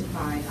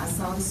testified, "I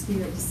saw the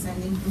Spirit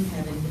descending from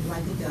heaven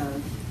like a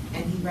dove,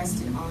 and he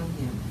rested on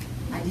him.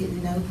 I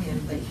didn't know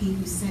him, but he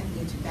who sent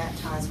me to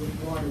baptize with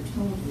water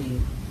told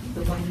me,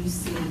 the one you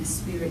see, the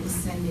Spirit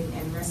descending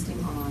and resting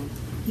on,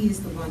 he is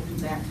the one who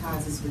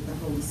baptizes with the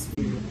Holy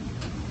Spirit.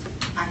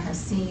 I have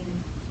seen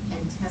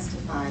and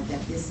testified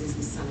that this is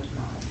the Son of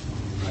God."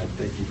 All right,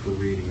 thank you for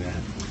reading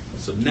that.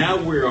 So now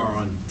we are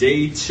on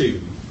day 2.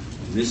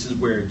 And this is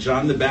where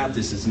John the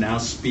Baptist is now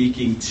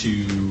speaking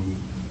to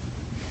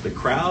the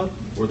crowd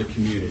or the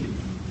community.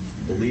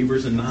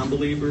 Believers and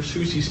non-believers.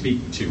 Who's he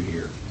speaking to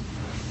here?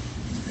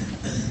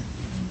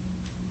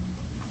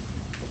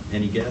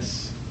 Any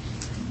guess?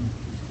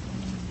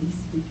 He's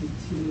speaking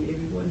to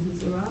everyone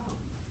who's around.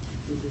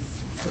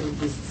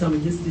 Some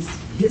of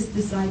his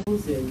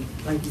disciples, and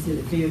like you said,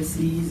 the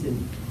Pharisees,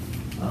 and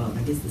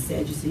I guess the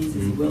Sadducees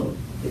as well.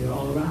 They're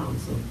all around.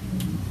 So,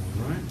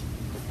 all right.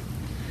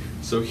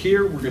 So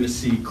here we're going to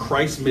see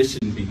Christ's mission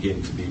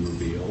begin to be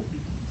revealed,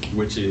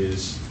 which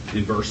is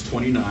in verse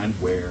 29.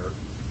 Where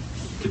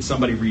can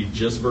somebody read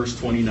just verse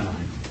 29?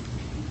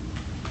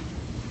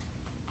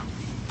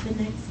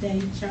 The next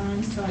day,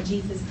 John saw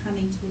Jesus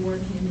coming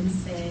toward him and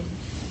said,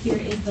 "Here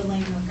is the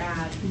Lamb of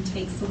God who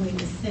takes away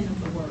the sin of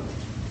the world."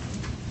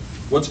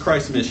 What's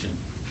Christ's mission?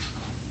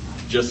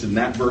 Just in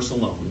that verse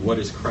alone, what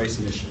is Christ's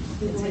mission?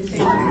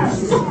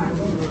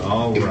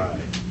 All right.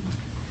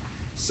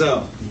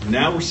 So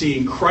now we're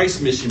seeing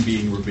Christ's mission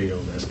being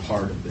revealed as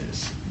part of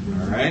this.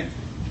 All right.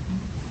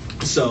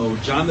 So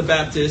John the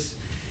Baptist,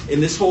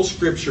 in this whole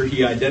scripture,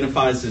 he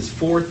identifies as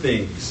 4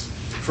 things.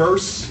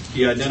 First,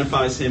 he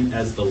identifies him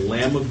as the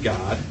Lamb of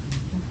God.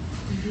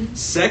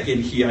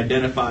 Second, he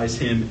identifies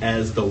him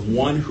as the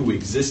one who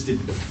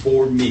existed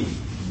before me.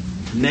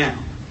 Now,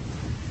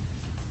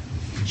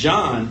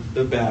 John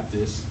the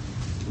Baptist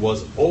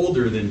was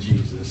older than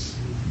Jesus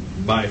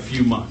by a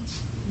few months.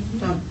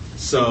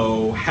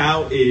 So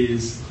how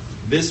is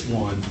this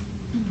one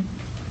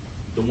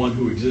the one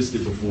who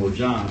existed before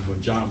John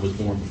when John was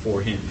born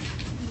before him?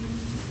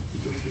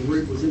 Because the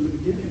Word was in the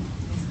beginning.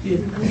 There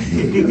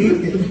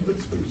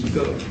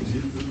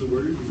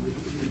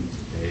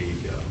you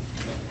go.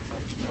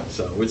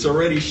 So it's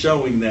already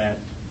showing that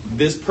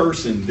this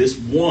person, this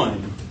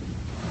one,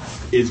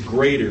 is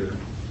greater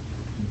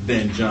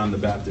than John the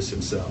Baptist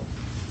himself.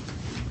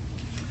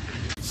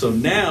 So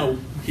now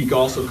he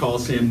also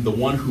calls him the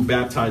one who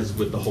baptizes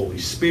with the Holy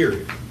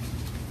Spirit.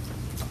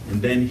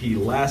 And then he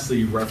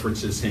lastly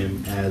references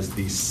him as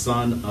the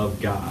Son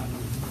of God.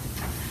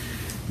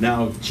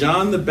 Now,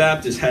 John the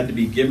Baptist had to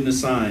be given a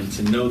sign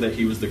to know that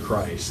he was the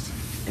Christ.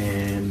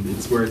 And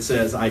it's where it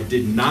says, "I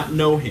did not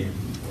know him,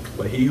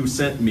 but he who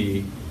sent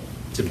me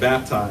to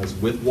baptize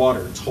with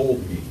water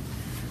told me,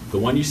 the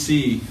one you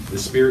see the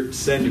Spirit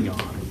descending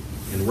on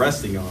and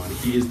resting on,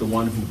 he is the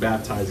one who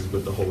baptizes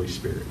with the Holy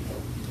Spirit."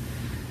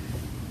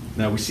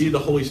 Now we see the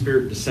Holy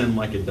Spirit descend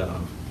like a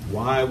dove.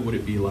 Why would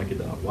it be like a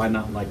dove? Why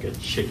not like a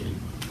chicken?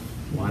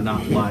 Why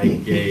not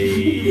like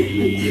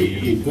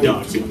a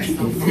duck?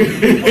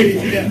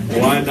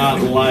 Why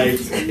not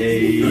like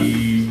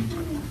a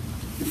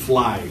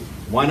fly?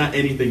 Why not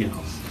anything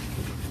else?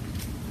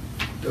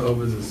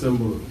 Dove is a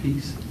symbol of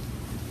peace.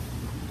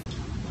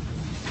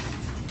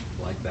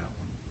 Like that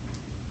one.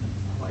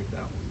 Like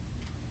that one.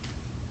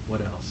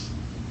 What else?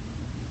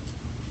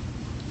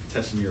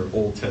 Testing your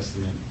Old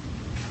Testament.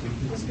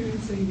 I was going to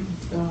say,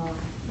 Noah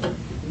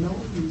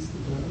used the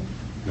dove.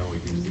 Noah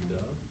used the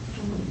dove.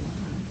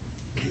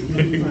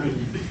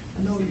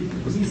 I know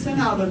he sent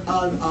out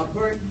a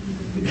bird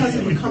because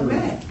it would come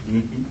back.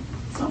 Mm-hmm.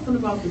 Something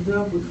about the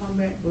dove would come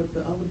back, but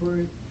the other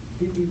bird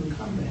didn't even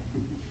come back.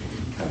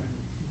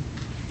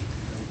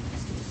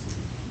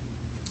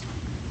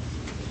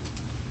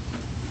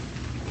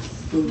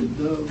 So the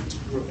doves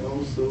were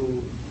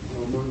also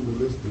among the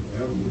list of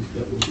animals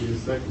that would be a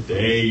sacrifice.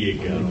 There you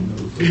go.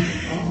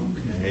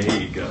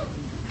 There you go.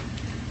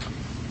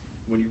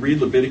 When you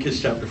read Leviticus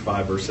chapter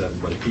 5, verse 7,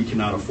 "But if he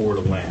cannot afford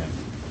a lamb,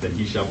 then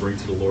he shall bring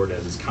to the Lord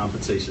as his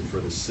compensation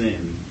for the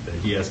sin that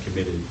he has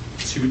committed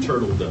 2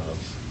 turtle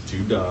doves,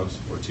 2 doves,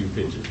 or 2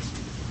 pigeons,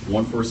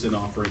 one for a sin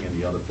offering and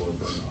the other for a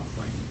burnt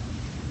offering."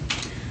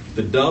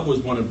 The dove was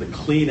one of the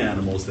clean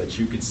animals that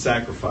you could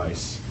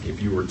sacrifice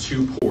if you were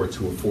too poor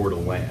to afford a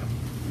lamb.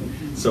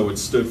 So it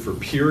stood for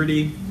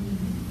purity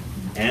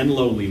and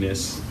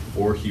lowliness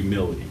or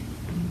humility.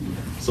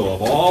 So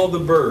of all the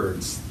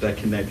birds that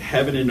connect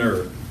heaven and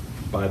earth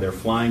by their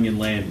flying and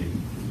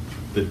landing,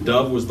 the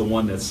dove was the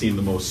one that seemed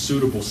the most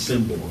suitable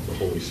symbol of the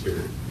Holy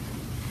Spirit.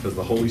 Because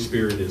the Holy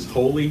Spirit is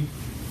holy,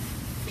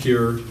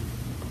 pure,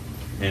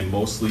 and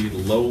mostly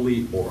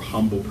lowly or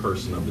humble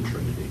person of the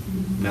Trinity.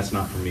 And that's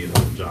not for me,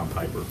 that's from John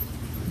Piper.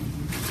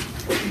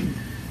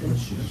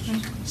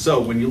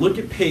 So when you look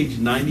at page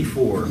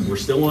 94, we're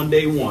still on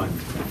day 1,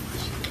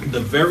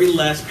 the very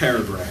last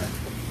paragraph.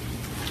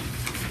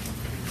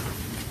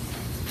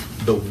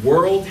 The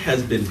world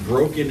has been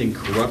broken and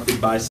corrupted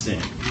by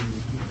sin.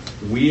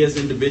 We as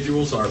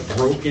individuals are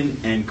broken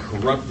and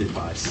corrupted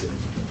by sin.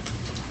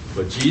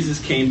 But Jesus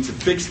came to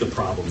fix the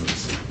problem of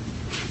sin.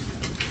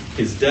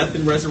 His death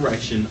and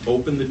resurrection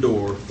open the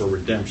door for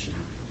redemption.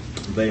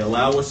 They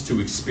allow us to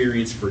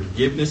experience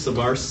forgiveness of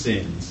our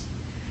sins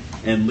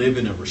and live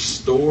in a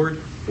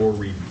restored or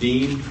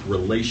redeemed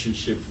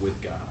relationship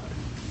with God.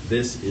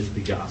 This is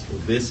the gospel.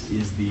 This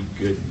is the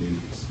good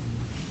news.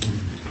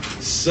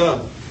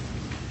 So,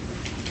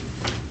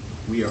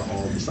 we are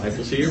all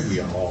disciples here. We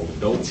are all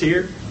adults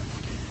here.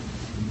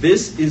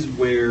 This is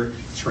where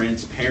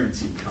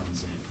transparency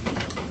comes in.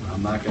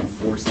 I'm not going to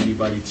force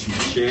anybody to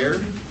share,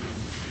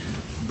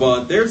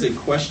 but there's a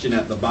question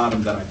at the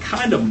bottom that I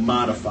kind of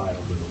modified a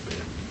little bit.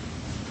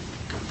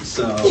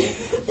 So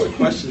the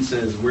question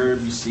says, where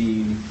have you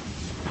seen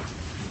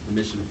the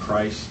mission of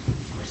Christ,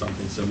 or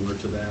something similar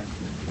to that?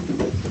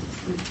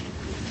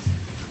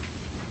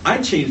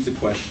 I changed the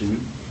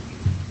question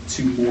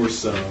to more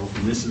so,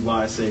 and this is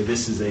why I say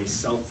this is a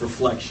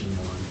self-reflection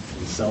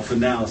one,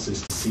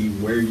 self-analysis, to see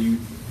where you,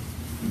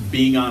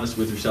 being honest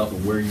with yourself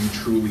and where you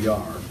truly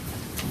are.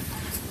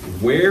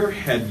 Where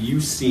have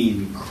you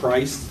seen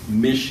Christ's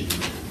mission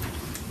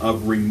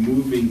of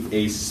removing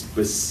a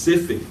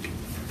specific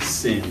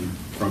sin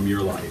from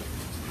your life?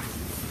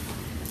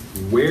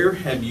 Where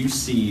have you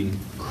seen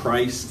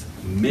Christ's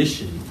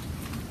mission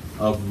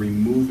of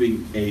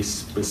removing a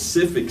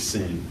specific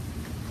sin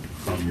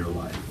from your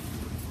life?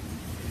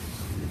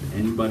 If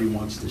anybody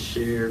wants to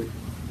share,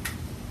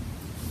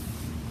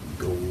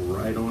 go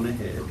right on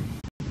ahead.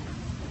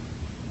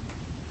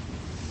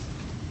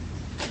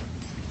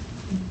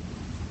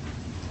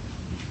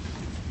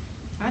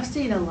 I've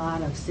seen a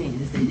lot of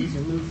sins that he's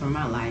removed from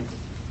my life.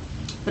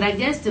 But I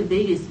guess the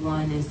biggest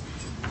one is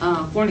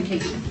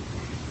fornication.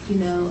 You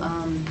know,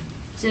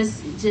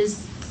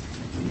 just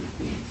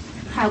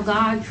how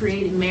God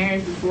created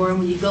marriage before, and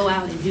when you go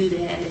out and do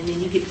that, and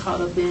then you get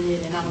caught up in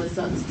it and all this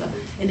other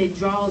stuff, and it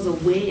draws a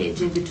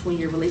wedge in between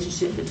your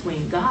relationship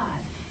between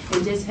God,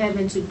 and just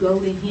having to go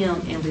to Him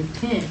and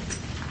repent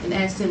and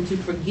ask Him to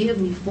forgive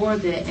me for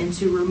that and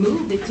to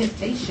remove the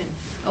temptation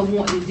of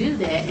wanting to do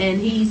that. And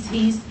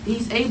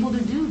He's able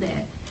to do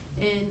that.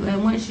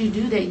 And once you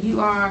do that,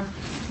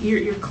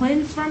 you're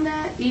cleansed from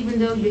that, even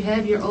though you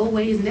have your old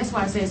ways. And that's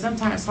why I say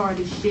sometimes it's hard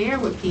to share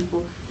with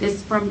people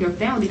that's from your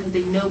family, because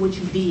they know what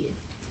you did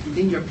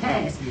in your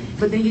past.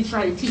 But then you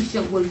try to teach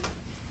them, well,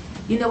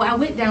 you know, I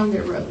went down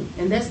that road,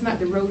 and that's not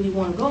the road you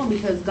want to go on,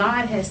 because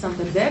God has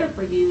something better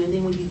for you. And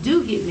then when you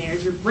do get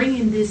married, you're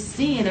bringing this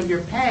sin of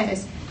your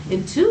past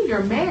into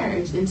your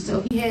marriage. And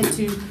so He had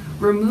to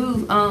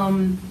remove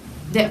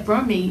that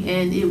from me,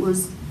 and it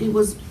was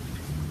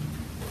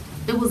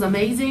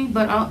amazing,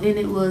 but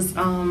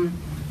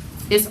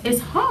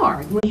it's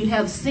hard when you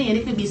have sin.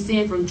 It could be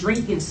sin from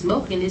drinking,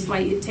 smoking. It's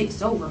like it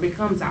takes over,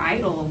 becomes an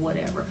idol or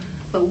whatever.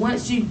 But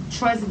once you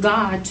trust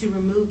God to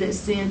remove that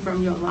sin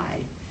from your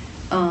life,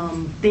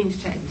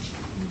 things change.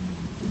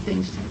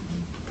 Things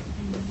change.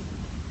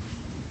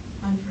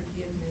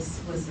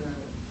 Unforgiveness was a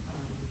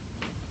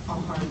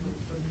hard one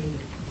for me.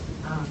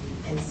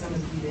 And some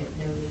of you that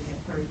know me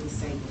have heard me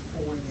say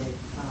before that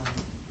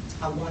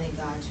I wanted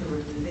God to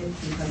remove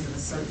it because of a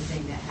certain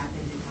thing that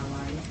happened in my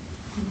life.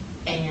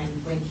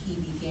 And when He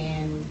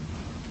began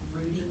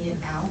rooting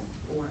it out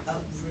or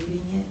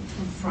uprooting it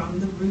from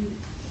the root,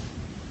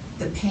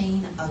 the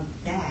pain of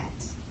that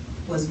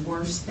was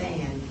worse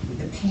than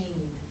the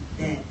pain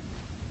that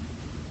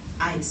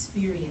I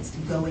experienced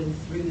going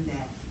through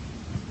that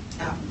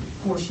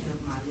portion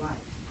of my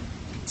life.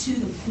 To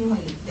the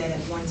point that at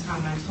one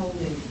time I told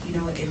Him, you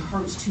know, it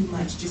hurts too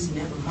much, just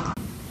never mind.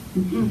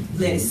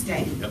 Let it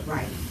stay,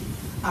 right?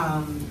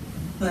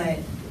 But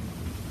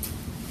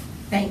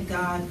thank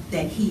God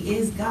that He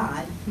is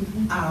God,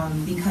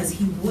 because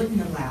He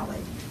wouldn't allow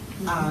it.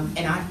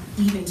 And I,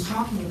 even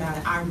talking about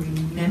it, I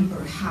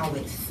remember how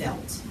it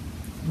felt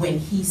when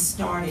He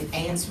started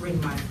answering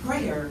my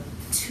prayer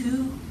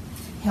to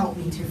help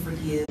me to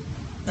forgive,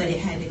 but it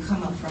had to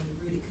come up from the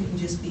root. It couldn't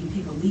just be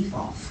pick a leaf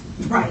off,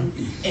 right?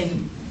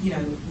 And, you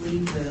know,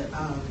 leave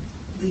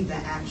the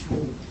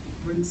actual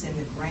roots in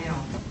the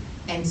ground.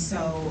 And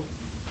so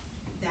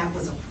that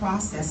was a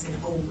process,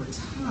 and over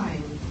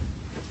time,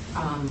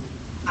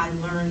 I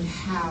learned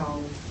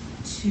how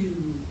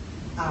to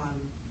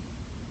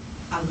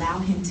allow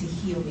Him to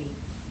heal me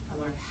I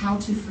learned how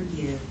to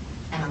forgive,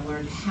 and I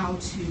learned how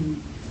to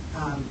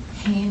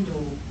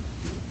handle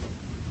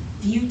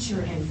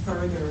future and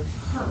further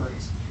hurt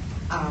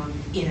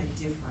in a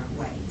different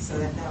way. So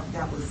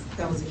that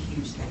was a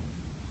huge thing.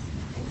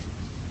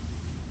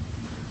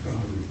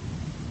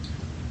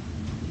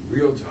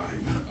 Real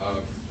time.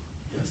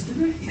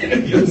 Yesterday?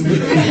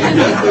 Yesterday.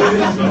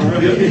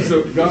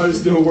 So God is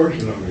still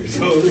working on me.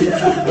 So,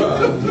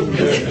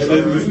 and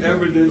it was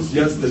evidence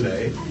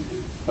yesterday.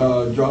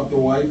 Dropped the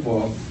wife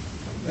off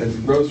at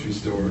the grocery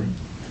store,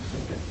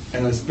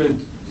 and I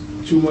spent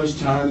too much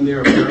time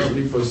there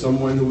apparently for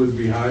someone who was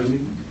behind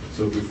me.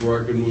 So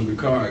before I could move the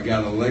car, I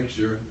got a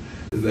lecture.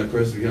 As that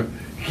person kept,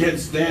 you can't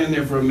stand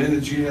there for a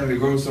minute, you have to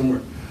go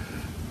somewhere.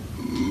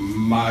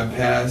 My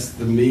past,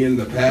 the me in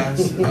the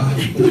past,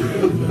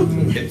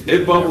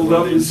 it bubbled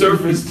up and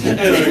surfaced, and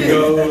I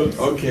go,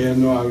 okay, I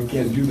know I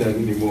can't do that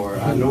anymore.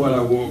 I know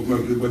what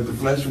what the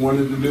flesh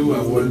wanted to do.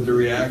 I wanted to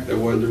react, I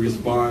wanted to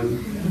respond.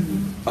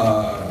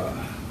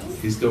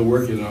 He's still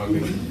working on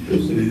me.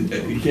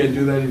 You can't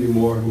do that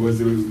anymore.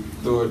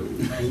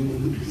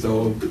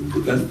 So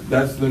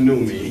that's the new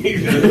me.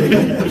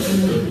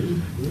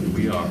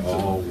 We are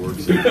all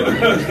works in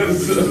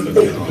progress.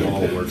 We are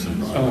all works in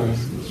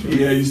progress.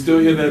 Yeah, you still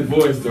hear that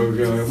voice though,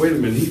 going, wait a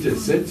minute, he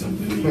just said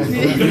something.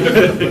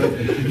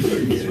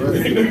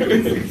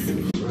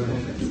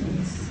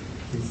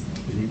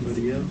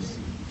 Anybody else?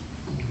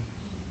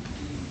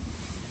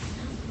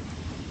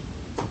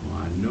 Well,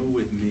 I know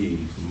with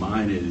me,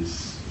 mine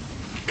is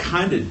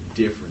kind of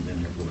different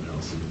than everyone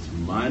else's.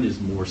 Mine is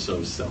more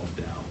so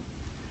self-doubt.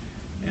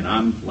 And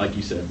I'm, like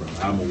you said,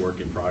 brother, I'm a work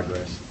in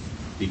progress.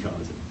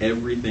 Because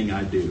everything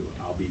I do,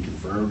 I'll be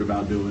confirmed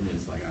about doing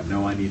this. Like, I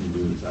know I need to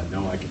do this. I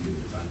know I can do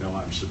this. I know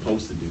I'm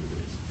supposed to do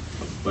this.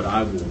 But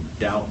I will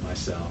doubt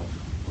myself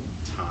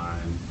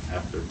time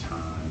after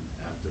time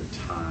after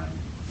time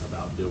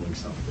about doing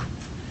something.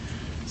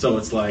 So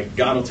it's like,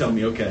 God will tell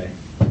me, okay,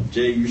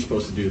 Jay, you're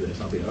supposed to do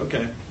this. I'll be like,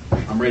 okay,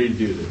 I'm ready to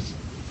do this.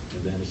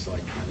 And then it's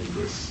like kind of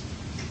this,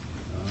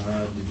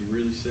 did you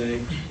really say?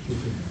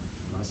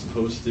 Am I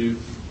supposed to?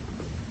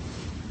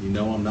 You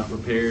know I'm not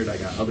prepared. I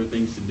got other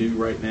things to do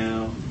right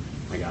now.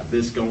 I got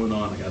this going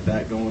on. I got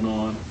that going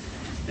on.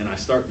 And I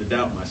start to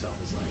doubt myself.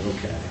 It's like,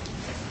 okay,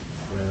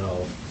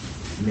 well,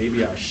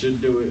 maybe I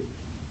should do it,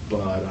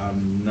 but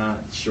I'm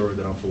not sure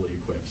that I'm fully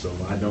equipped. So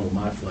I know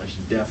my flesh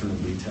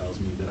definitely tells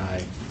me that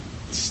I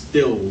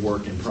still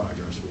work in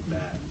progress with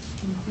that.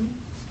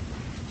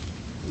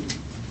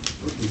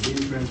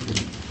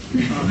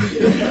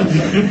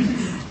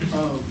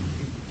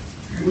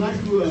 When I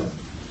grew up,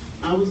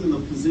 I was in a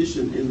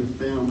position in the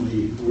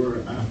family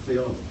where I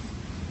felt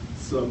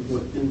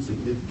somewhat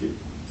insignificant.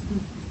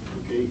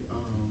 Okay,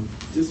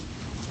 just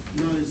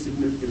not as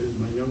significant as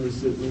my younger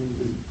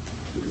siblings,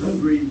 because I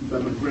was raised by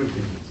my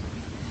grandparents.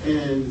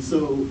 And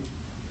so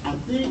I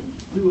think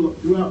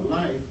throughout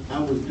life, I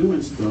was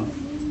doing stuff,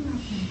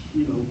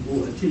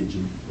 for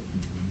attention,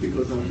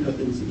 because I felt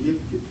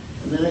insignificant.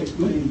 And that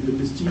explains the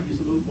mischievous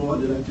little boy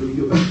that I tell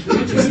you about.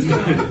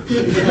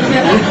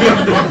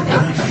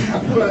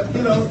 But,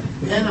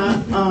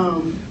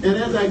 and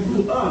as I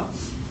grew up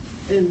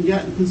and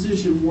got in a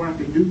position where I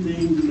could do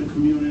things in the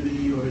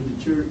community or in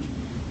the church,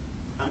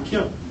 I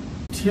kept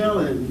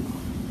telling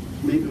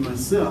maybe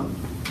myself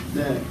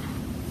that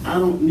I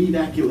don't need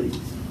accolades.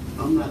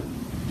 I'm not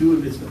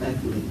doing this for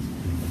accolades.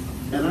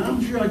 And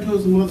I'm sure I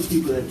told some other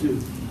people that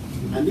too.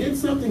 And then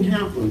something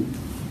happened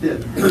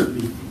that hurt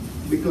me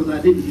because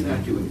I didn't get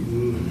accolades.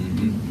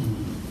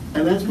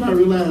 And that's when I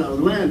realized I was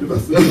lying to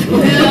myself.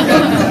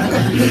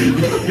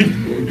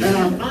 And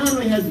I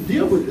finally had to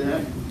deal with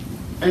that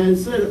and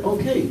said,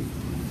 okay,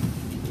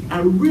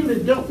 I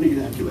really don't need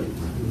accolades.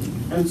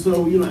 And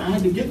so, I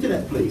had to get to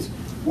that place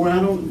where I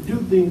don't do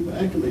things for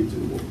accolades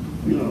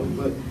anymore.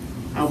 But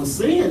I was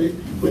saying it,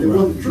 but it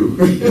wasn't true.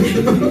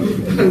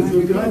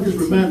 So God just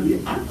reminded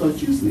me, I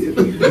thought you said it.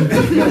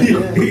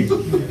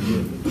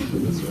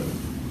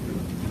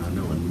 I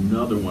know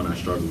another one I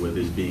struggle with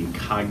is being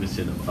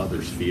cognizant of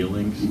others'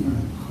 feelings.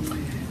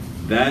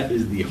 That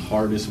is the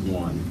hardest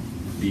one,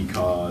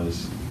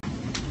 because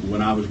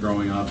when I was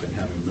growing up and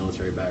having a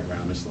military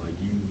background, it's like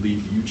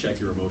you check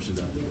your emotions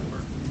at the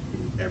door.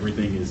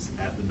 Everything is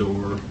at the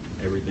door.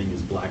 Everything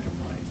is black and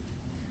white.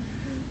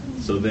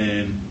 So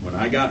then when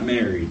I got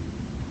married,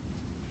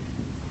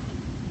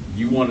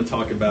 you want to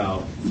talk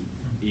about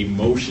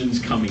emotions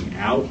coming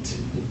out.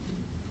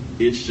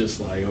 It's just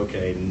like,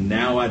 okay,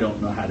 now I don't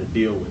know how to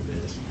deal with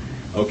this.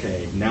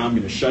 Okay, now I'm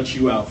going to shut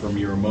you out from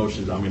your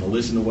emotions. I'm going to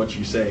listen to what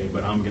you say,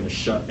 but I'm going to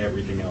shut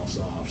everything else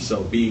off.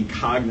 So being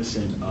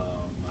cognizant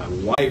of my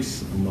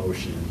wife's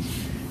emotions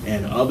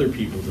and other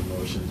people's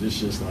emotions, it's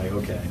just like,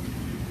 okay,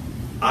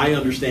 I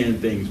understand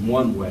things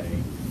one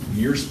way.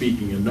 You're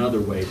speaking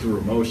another way through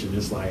emotion.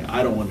 It's like,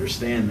 I don't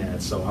understand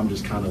that, so I'm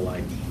just kind of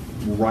like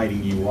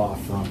writing you off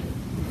from it.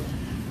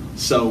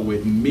 So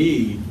with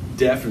me,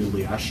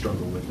 definitely I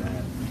struggle with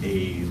that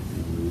a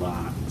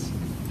lot.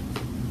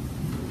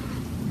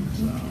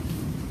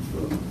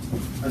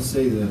 I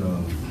say that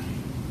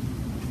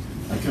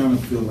I kind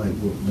of feel like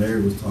what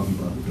Larry was talking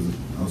about, because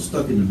I was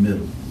stuck in the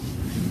middle.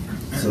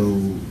 So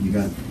you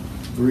got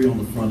 3 on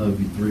the front of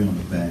you, 3 on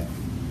the back.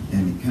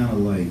 And it kind of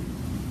like,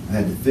 I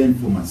had to fend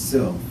for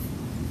myself.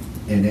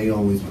 And they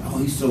always, oh,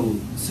 he's so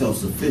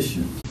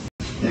self-sufficient.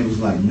 And it was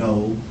like,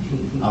 no,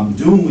 I'm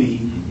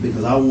doing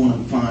because I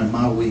want to find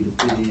my way to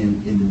fit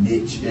in the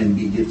niche and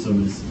get some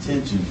of this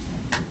attention.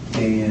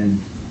 And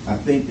I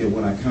think that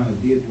what I kind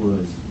of did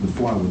was,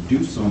 before I would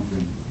do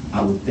something,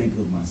 I would think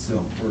of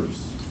myself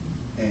first.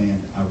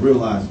 And I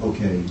realized,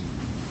 okay,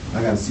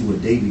 I got to see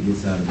what David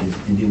gets out of this,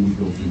 and then we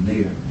go from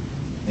there.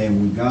 And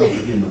when God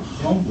began to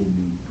humble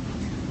me,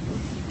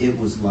 it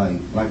was like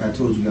I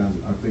told you guys,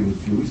 I think it was a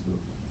few weeks ago,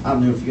 I'll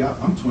never forget,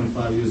 I'm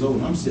 25 years old,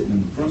 and I'm sitting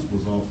in the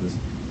principal's office,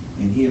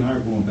 and he and I are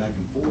going back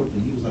and forth,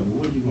 and he was like, well,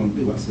 what are you going to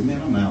do? I said,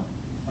 man, I'm out.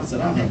 I said,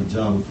 I'll have a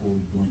job before we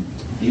blink.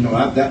 You know,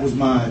 that was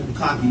my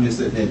cockiness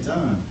at that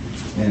time.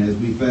 And as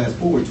we fast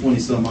forward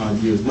 20-some odd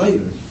years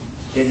later,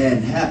 it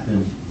hadn't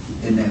happened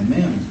in that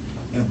manner.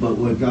 But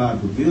what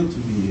God revealed to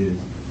me is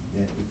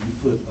that if you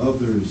put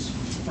others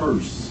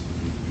first,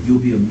 you'll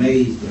be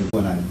amazed at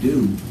what I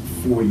do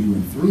for you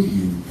and through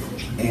you.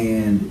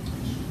 And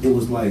it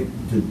was like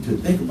to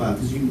think about,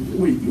 because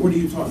what are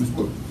you taught in this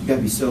world? You got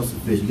to be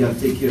self-sufficient. You got to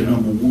take care of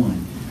number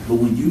one. But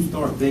when you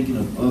start thinking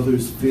of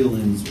others'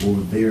 feelings or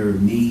their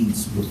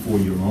needs before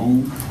your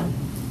own,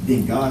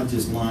 then God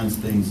just lines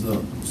things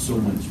up so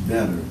much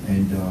better.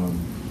 And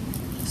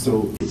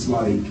so it's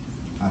like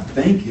I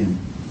thank Him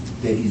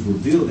that He's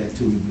revealed that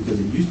to me, because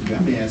it used to be I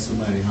may ask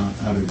somebody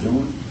how they're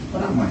doing,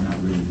 but I might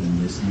not really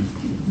been listening.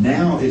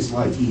 Now it's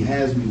like He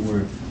has me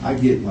where I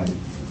get like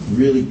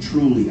really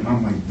truly, and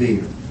I'm like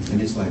there,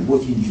 and it's like,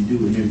 what can you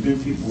do? And there's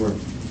been people where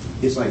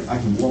it's like I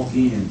can walk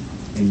in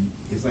and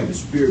it's like the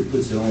Spirit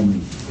puts it on me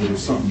that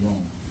there's something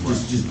wrong.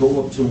 Just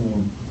go up to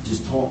them,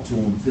 just talk to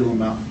them, fill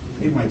them out.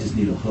 They might just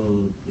need a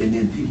hug, and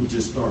then people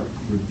just start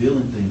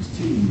revealing things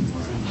to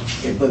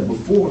you. But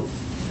before,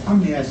 I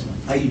may ask them,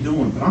 how you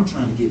doing? But I'm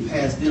trying to get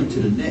past them to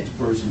the next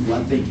person who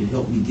I think can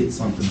help me get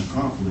something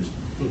accomplished.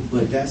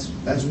 But that's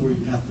where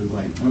you have to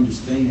like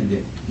understand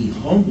that He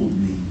humbled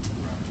me.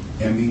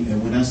 I mean,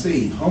 and when I say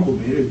He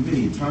humbled me, there's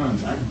many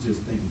times I can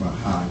just think about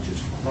how I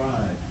just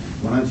cried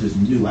when I just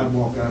knew. I'd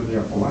walk out of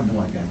there, oh, I know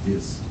I got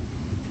this.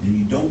 And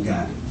you don't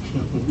got it.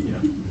 Yeah.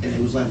 And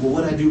it was like, well,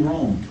 what'd I do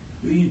wrong?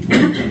 You didn't do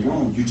anything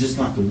wrong. You're just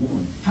not the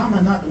one. How am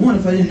I not the one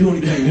if I didn't do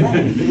anything wrong?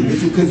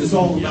 It's because it's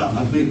all about,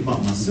 I think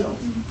about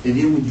myself. And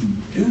then when you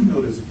do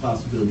know there's a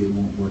possibility it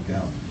won't work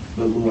out,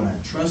 but Lord,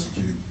 I trust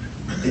you,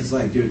 it's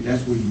like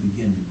that's where you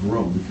begin to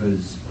grow,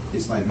 because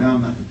it's like now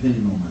I'm not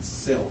depending on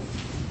myself.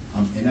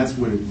 And that's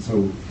where,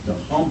 so the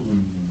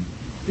humbling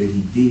that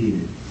He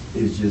did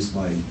is just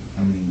like,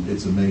 I mean,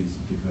 it's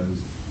amazing,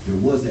 because there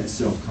was that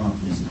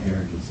self-confidence and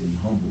arrogance, and He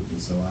humbled me.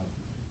 So I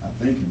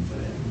thank Him for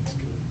that. It's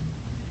good.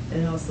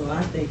 And also,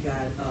 I think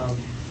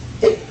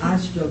I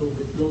struggle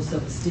with low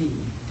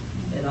self-esteem,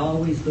 and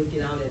always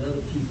looking out at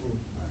other people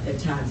at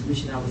times,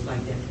 wishing I was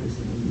like that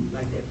person, and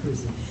like that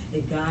person.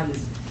 And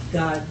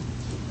God,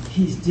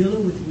 He's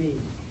dealing with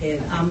me,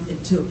 and I'm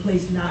to a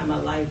place now in my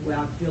life where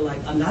I feel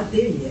like I'm not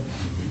there yet,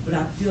 but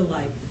I feel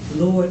like,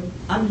 Lord,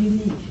 I'm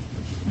unique.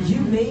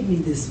 You made me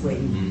this way.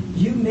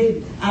 You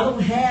made me. I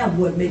don't have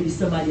what maybe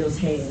somebody else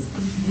has.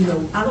 You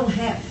know, I don't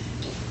have.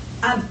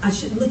 I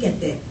shouldn't look at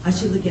that. I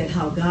should look at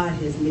how God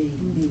has made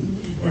me.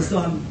 And so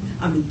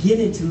I'm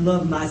beginning to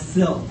love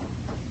myself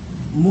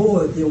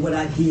more than what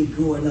I did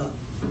growing up.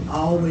 I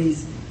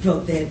always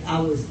felt that I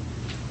was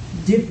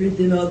different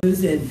than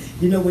others, and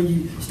you know, when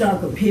you start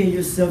comparing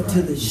yourself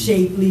to the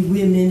shapely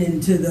women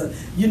and to the,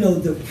 you know,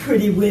 the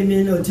pretty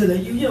women, or to the,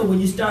 you know, when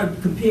you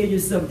start comparing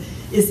yourself,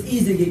 it's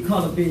easy to get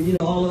caught up in, you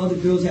know, all the other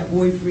girls have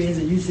boyfriends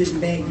and you sitting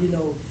back, you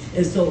know,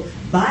 and so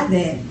by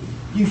that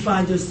you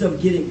find yourself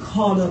getting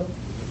caught up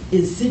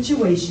in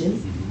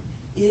situations,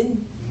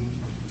 in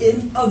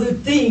other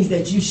things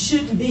that you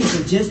shouldn't be,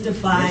 to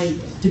justify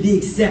to be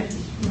accepted.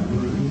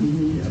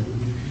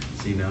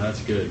 See, now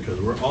that's good, because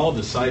we're all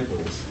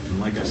disciples, and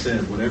like I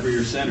said, whatever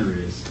your center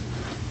is,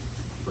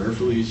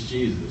 prayerfully it's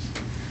Jesus.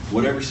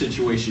 Whatever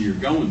situation you're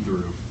going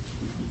through,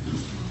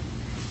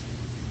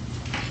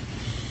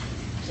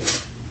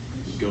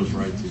 it goes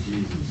right to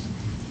Jesus.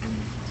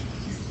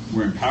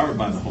 We're empowered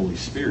by the Holy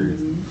Spirit.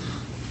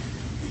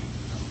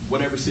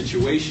 Whatever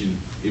situation,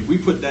 if we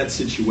put that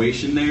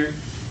situation there,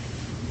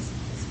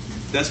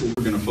 that's what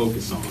we're going to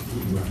focus on,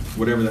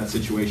 whatever that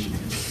situation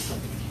is.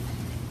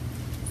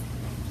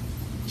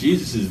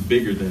 Jesus is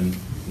bigger than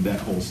that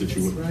whole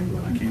situation.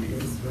 Well, I can't even.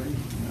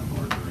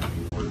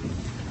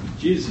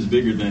 Jesus is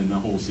bigger than the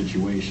whole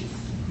situation.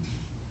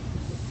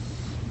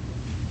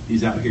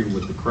 He's out here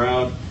with the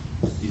crowd.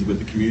 He's with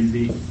the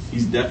community.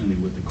 He's definitely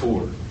with the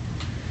core.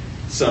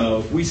 So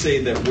if we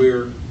say that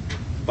we're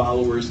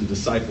followers and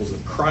disciples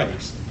of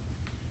Christ,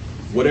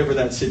 whatever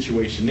that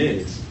situation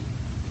is,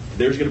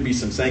 there's going to be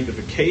some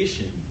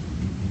sanctification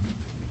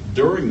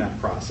during that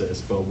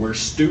process, but we're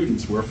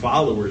students, we're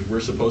followers,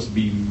 we're supposed to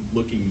be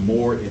looking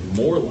more and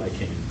more like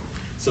Him.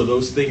 So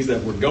those things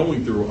that we're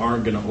going through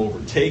aren't going to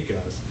overtake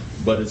us,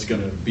 but it's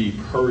going to be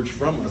purged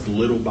from us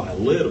little by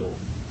little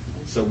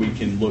so we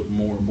can look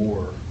more and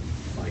more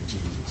like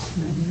Jesus.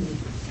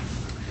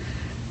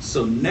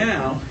 So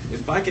now,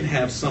 if I can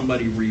have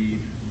somebody read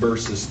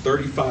verses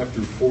 35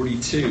 through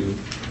 42,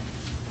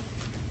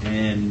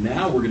 and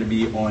now we're going to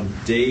be on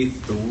day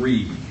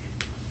 3.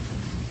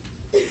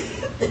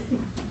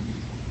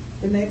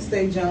 The next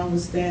day, John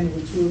was standing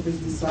with 2 of his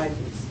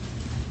disciples.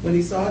 When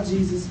he saw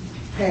Jesus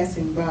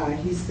passing by,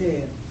 he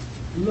said,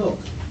 "Look,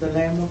 the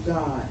Lamb of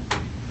God."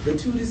 The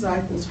 2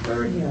 disciples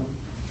heard him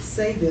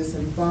say this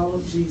and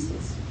followed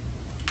Jesus.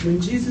 When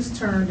Jesus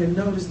turned and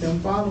noticed them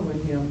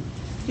following him,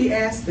 he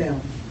asked them,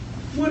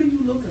 "What are you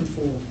looking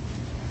for?"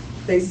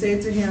 They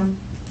said to him,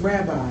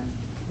 "Rabbi,"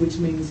 which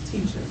means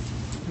teacher,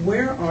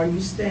 "where are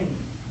you staying?"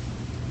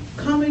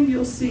 "Come and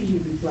you'll see," he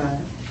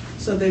replied.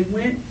 So they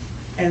went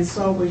and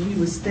saw where he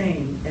was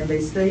staying, and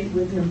they stayed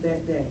with him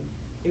that day.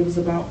 It was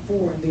about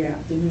 4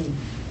 p.m.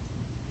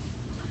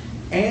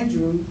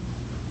 Andrew,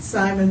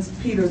 Simon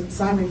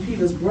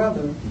Peter's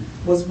brother,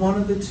 was one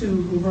of the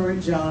 2 who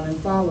heard John and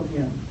followed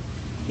him.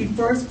 He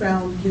first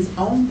found his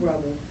own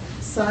brother,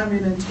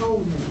 Simon, and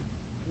told him,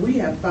 "We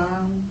have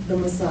found the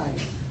Messiah,"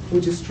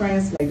 which is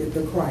translated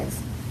the Christ.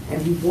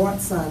 And he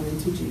brought Simon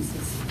to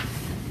Jesus.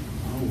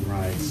 All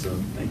right, so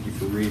thank you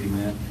for reading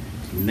that.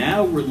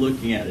 Now we're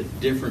looking at a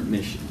different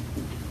mission.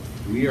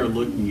 We are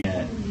looking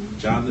at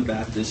John the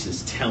Baptist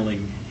is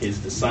telling his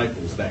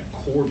disciples, that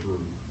core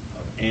group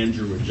of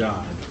Andrew and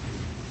John,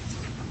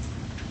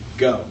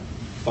 go,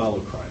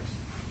 follow Christ.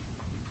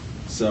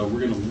 So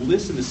we're going to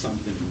listen to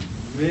something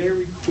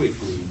very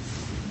quickly,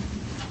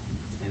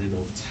 and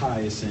it'll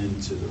tie us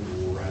into the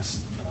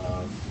rest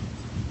of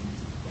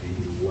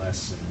the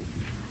lesson.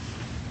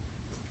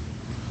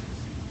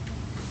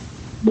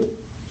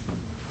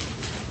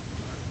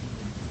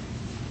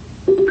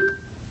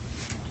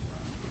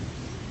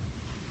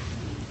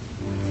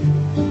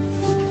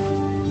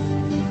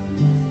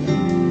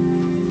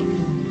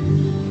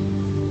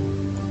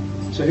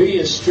 So here he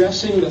is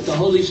stressing that the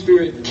Holy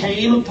Spirit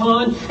came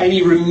upon and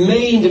he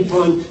remained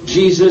upon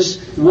Jesus.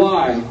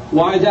 Why?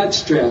 Why that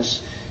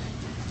stress?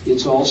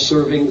 It's all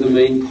serving the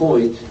main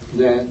point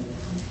that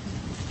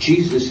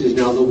Jesus is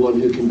now the one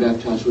who can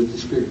baptize with the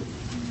Spirit.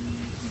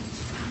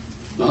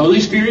 The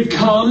Holy Spirit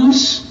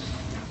comes,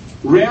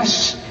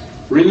 rests,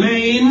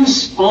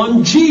 remains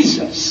on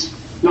Jesus.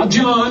 Not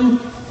John,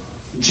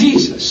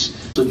 Jesus.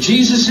 So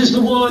Jesus is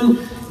the one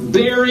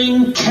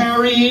bearing,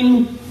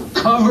 carrying,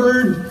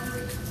 covered.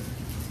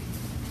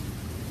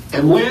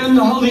 And when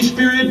the Holy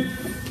Spirit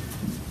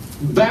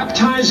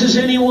baptizes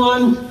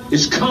anyone,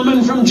 it's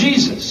coming from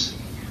Jesus.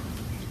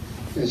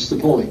 That's the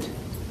point.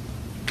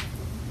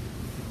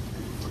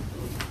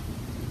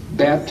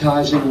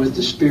 Baptizing with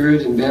the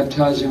Spirit and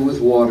baptizing with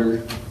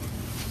water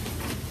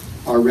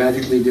are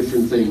radically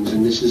different things,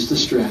 and this is the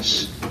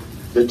stress.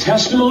 The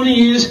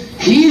testimony is,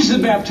 He's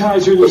the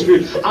baptizer in the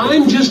Spirit.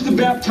 I'm just the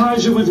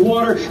baptizer with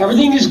water.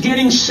 Everything is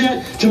getting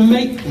set to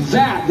make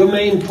that the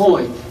main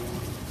point.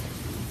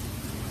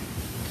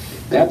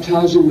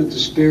 Baptizing with the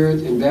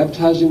Spirit and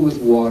baptizing with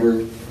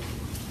water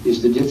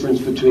is the difference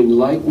between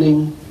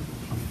lightning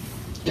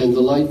and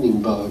the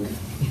lightning bug.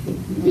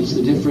 It's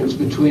the difference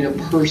between a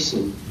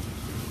person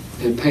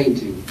and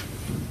painting.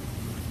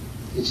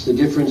 It's the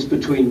difference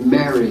between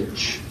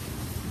marriage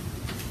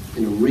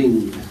and a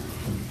ring.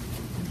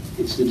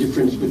 It's the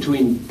difference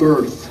between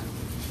birth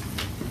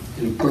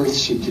and a birth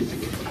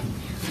certificate.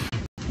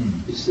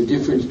 It's the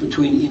difference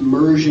between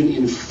immersion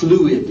in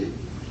fluid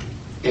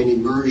and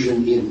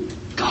immersion in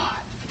God.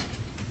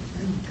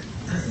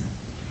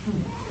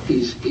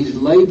 He's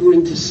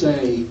laboring to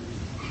say,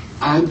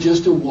 I'm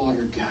just a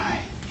water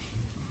guy.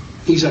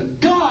 He's a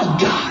God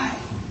guy.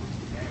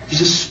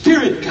 He's a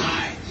Spirit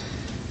guy.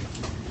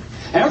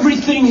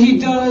 Everything he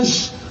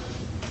does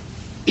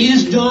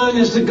is done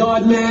as the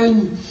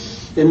God-man.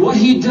 And what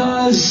he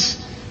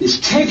does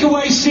is take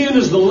away sin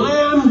as the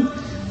Lamb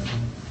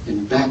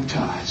and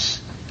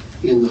baptize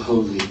in the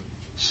Holy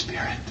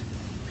Spirit.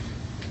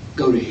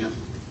 Go to him.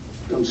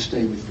 Don't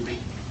stay with me.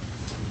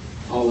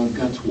 All I've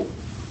got's water.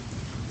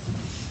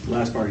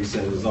 Last part he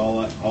said is all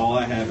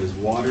I have is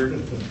water.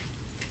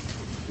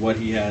 What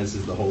he has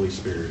is the Holy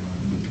Spirit.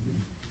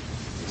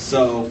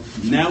 So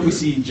now we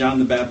see John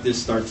the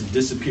Baptist start to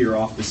disappear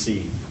off the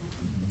scene.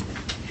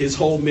 His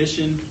whole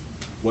mission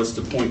was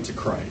to point to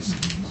Christ.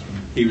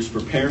 He was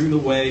preparing the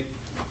way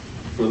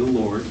for the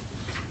Lord.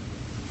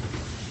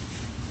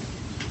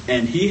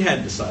 And he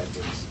had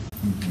disciples.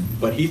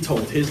 But he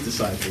told his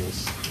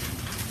disciples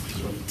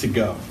to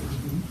go.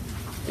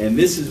 And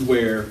this is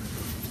where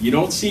you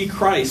don't see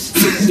Christ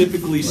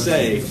specifically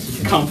say,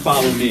 come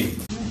follow me.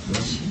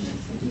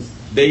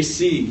 They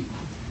see,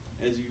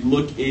 as you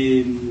look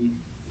in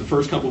the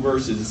first couple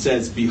verses, it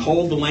says,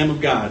 behold the Lamb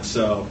of God.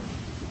 So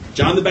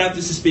John the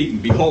Baptist is speaking.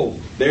 Behold,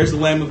 there's the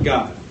Lamb of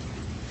God.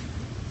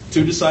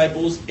 2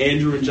 disciples,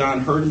 Andrew and John,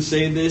 heard him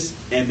say this,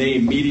 and they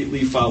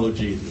immediately followed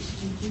Jesus.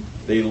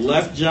 They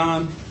left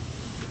John,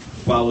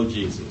 followed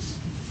Jesus.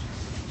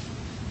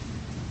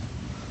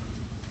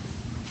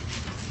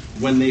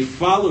 When they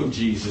followed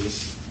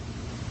Jesus,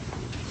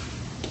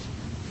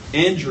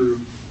 Andrew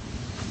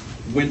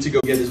went to go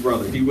get his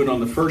brother. He went on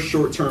the first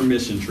short-term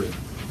mission trip.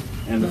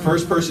 And the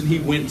first person he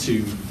went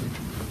to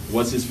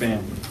was his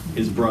family,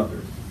 his brother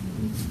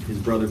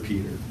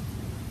Peter.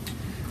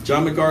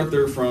 John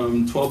MacArthur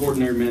from 12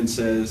 Ordinary Men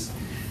says,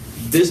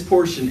 this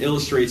portion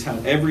illustrates how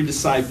every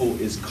disciple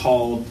is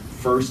called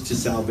first to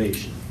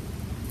salvation.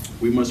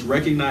 We must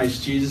recognize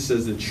Jesus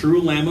as the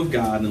true Lamb of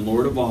God and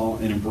Lord of all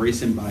and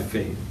embrace him by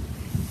faith.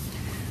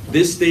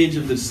 This stage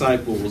of the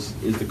disciples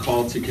is the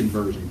call to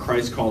conversion,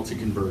 Christ's call to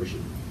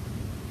conversion.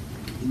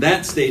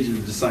 That stage of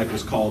the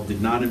disciples' call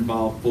did not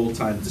involve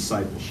full-time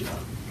discipleship.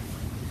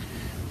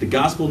 The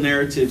gospel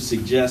narrative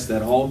suggests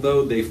that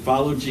although they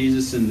followed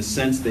Jesus in the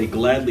sense they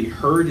gladly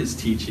heard his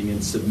teaching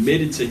and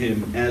submitted to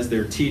him as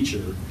their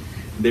teacher,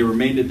 they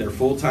remained at their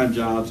full-time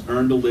jobs,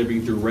 earned a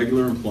living through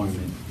regular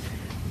employment.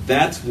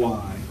 That's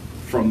why,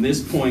 from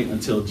this point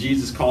until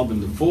Jesus called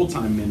them to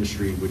full-time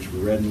ministry, which we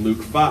read in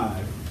Luke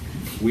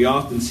 5, we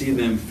often see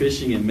them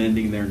fishing and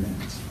mending their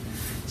nets.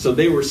 So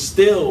they were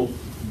still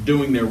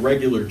doing their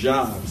regular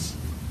jobs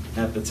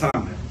at the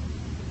time,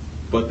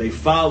 but they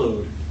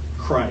followed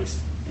Christ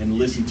and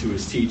listened to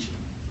his teaching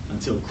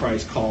until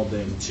Christ called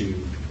them to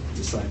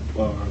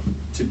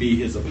be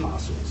his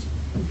apostles.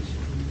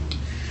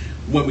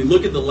 When we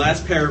look at the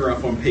last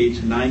paragraph on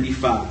page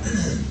 95,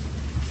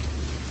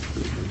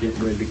 we're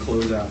getting ready to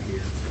close out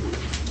here.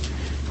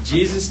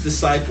 Jesus'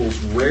 disciples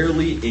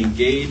rarely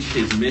engage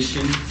his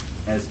mission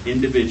as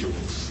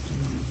individuals.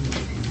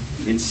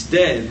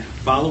 Instead,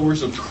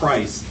 followers of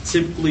Christ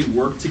typically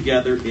work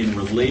together in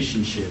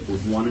relationship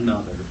with one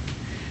another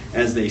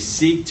as they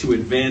seek to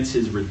advance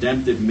his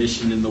redemptive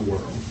mission in the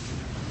world.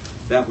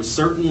 That was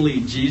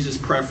certainly Jesus'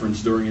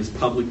 preference during his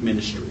public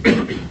ministry.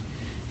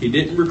 He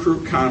didn't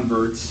recruit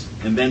converts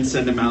and then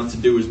send them out to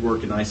do his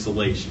work in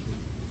isolation.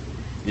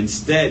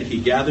 Instead, he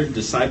gathered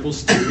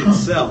disciples to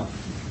himself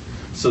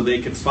so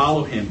they could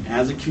follow him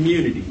as a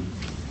community,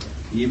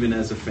 even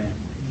as a family.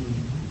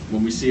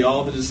 When we see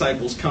all the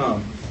disciples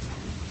come,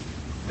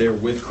 they're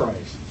with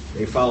Christ.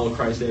 They follow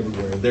Christ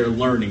everywhere. They're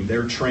learning.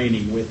 They're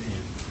training with him.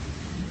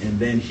 And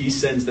then he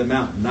sends them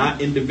out,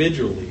 not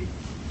individually,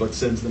 but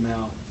sends them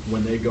out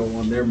when they go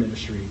on their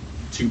ministry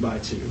 2 by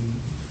 2,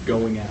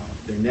 going out.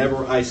 They're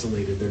never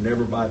isolated. They're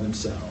never by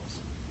themselves.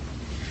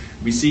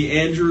 We see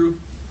Andrew,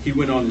 he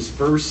went on his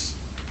first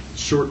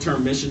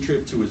short-term mission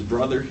trip to his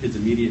brother, his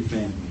immediate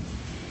family.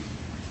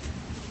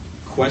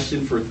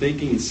 Question for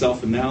thinking and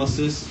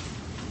self-analysis: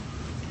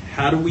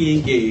 how do we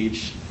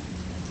engage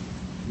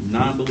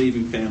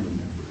non-believing family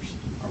members?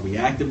 Are we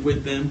active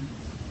with them?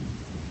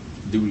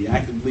 Do we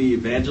actively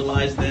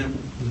evangelize them?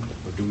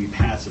 Or do we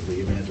passively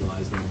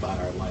evangelize them by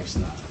our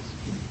lifestyles?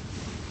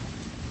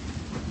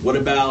 What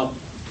about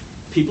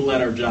people at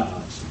our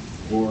jobs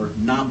or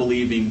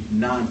non-believing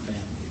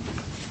non-family?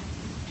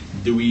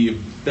 Do we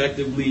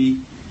effectively,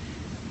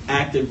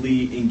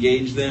 actively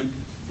engage them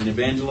and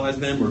evangelize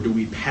them, or do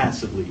we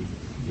passively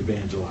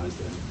evangelize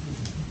them?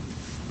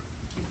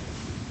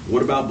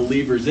 What about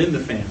believers in the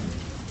family?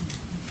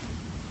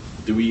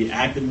 Do we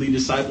actively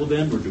disciple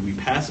them, or do we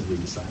passively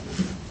disciple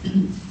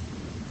them?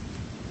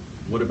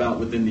 What about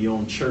within the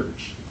own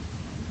church?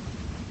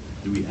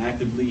 Do we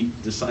actively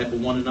disciple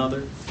one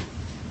another,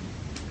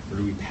 or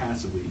do we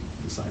passively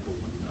disciple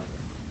one another?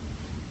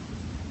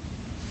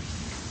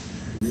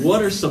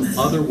 What are some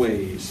other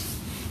ways,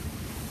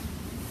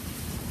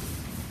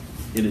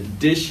 in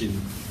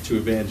addition to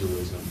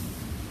evangelism,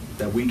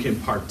 that we can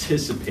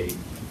participate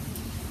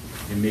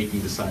in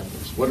making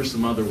disciples? What are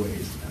some other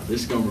ways? Now,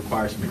 this is going to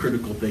require some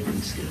critical thinking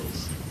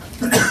skills.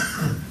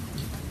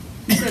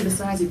 You said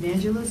besides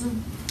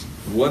evangelism?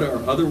 What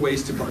are other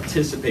ways to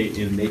participate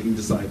in making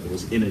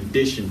disciples in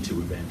addition to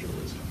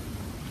evangelism?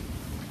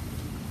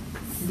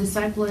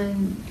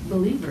 Discipling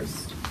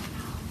believers.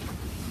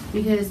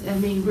 Because, I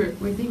mean,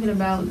 we're thinking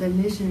about the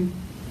mission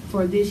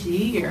for this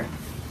year,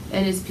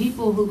 and it's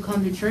people who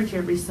come to church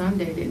every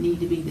Sunday that need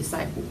to be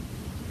discipled.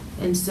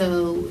 And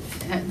so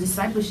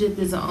discipleship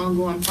is an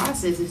ongoing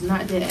process. It's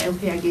not that,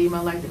 okay, I gave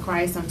my life to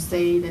Christ, I'm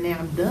saved, and now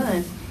I'm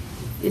done.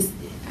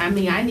 I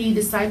need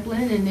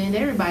discipling, and then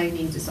everybody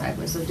needs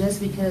discipling. So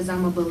just because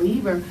I'm a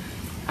believer,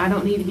 I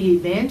don't need to be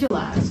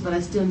evangelized, but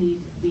I still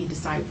need to be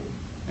discipled.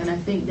 And I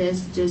think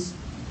that's just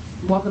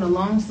walking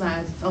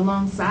alongside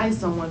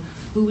someone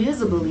who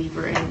is a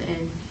believer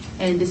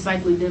and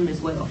discipling them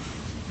as well.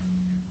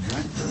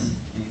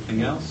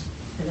 Anything else?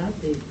 And I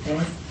think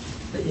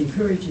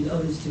encouraging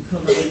others to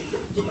come out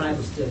to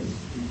Bible study,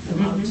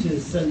 come out to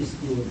Sunday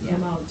school,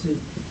 come out to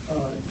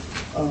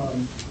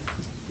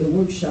the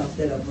workshops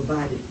that are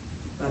provided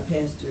by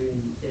pastor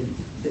and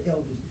the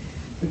elders.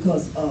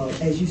 Because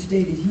as you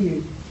stated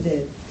here,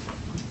 that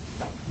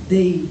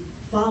they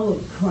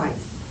followed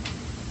Christ.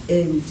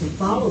 And to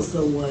follow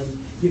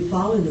someone, you're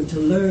following them to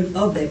learn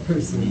of that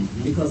person.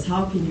 Because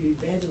how can you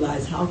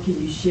evangelize? How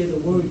can you share the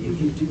word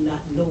if you do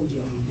not know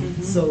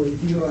him? So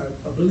if you are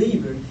a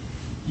believer,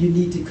 you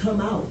need to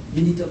come out.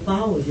 You need to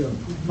follow him.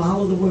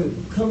 Follow the word.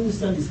 Come to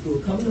Sunday school.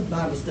 Come to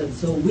Bible study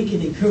so we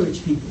can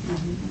encourage people.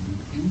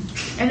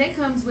 And that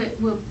comes with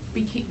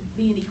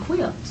being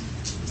equipped.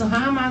 So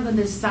how am I going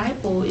to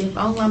disciple if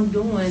all I'm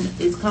doing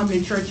is coming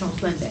to church on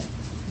Sunday?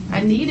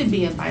 I need to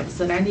be in Bible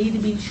study. I need to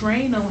be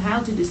trained on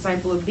how to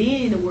disciple or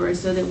be in the Word,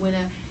 so that when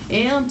I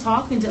am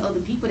talking to other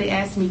people, they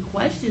ask me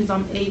questions,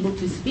 I'm able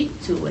to speak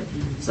to it.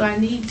 So I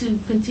need to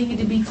continue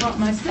to be taught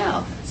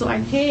myself, so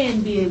I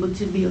can be able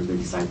to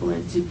disciple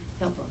and to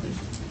help others.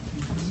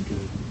 That's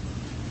good.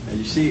 And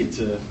you see, it's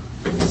a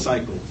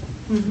cycle.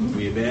 Mm-hmm.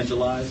 We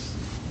evangelize,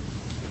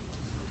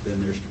 then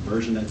there's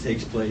conversion that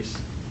takes place,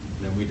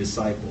 and then we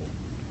disciple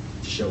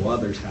to show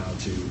others how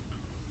to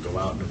go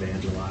out and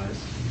evangelize,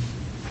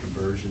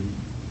 conversion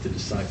to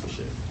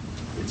discipleship.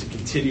 It's a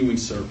continuing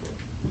circle.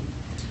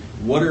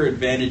 What are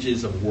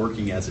advantages of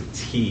working as a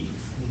team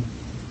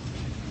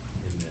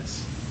in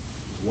this?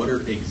 What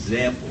are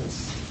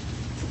examples?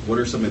 What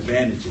are some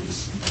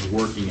advantages of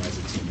working as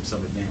a team?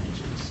 Some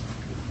advantages.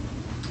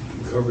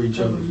 Cover each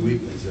other's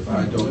weakness. If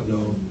I don't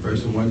know,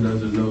 person one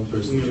doesn't know,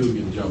 person two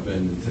can jump in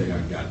and say, I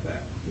got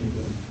that.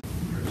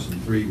 Person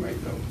three might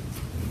know.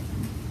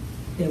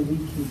 And we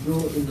can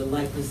grow in the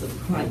likeness of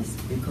Christ,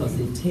 because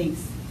it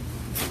takes,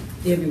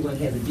 everyone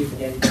has a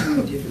different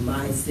attitude, different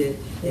mindset,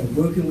 and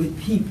working with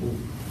people,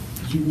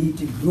 you need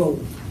to grow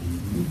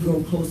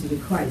closer to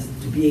Christ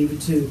to be able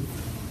to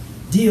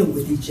deal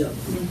with each other.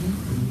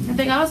 I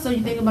think also,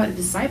 you think about the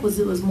disciples,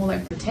 it was more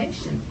like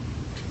protection,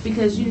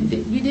 because you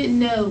didn't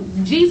know,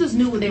 Jesus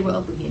knew what they were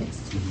up against.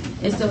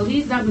 And so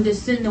he's not going to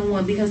just send them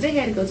one, because they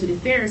had to go to the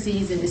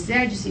Pharisees and the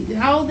Sadducees,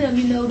 all of them,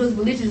 those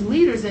religious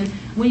leaders. And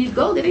when you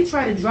go there, they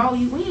try to draw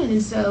you in.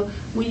 And so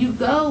when you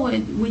go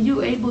and when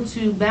you're able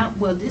to bounce,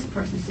 well, this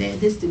person said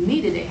this to me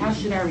today, how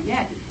should I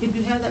react? If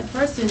you have that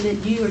person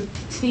that you're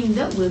teamed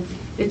up with,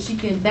 that you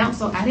can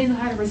bounce on, I didn't know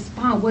how to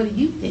respond, what do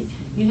you think?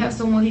 You have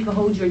someone who can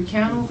hold you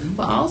accountable,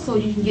 but also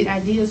you can get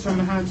ideas from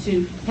how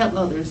to help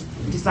others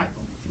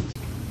disciple.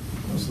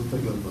 I also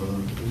think of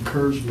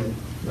encouragement,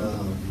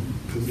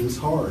 because it's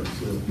hard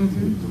to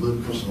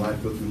live a Christian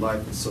life, go through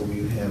life, and so when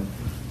you have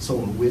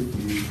someone with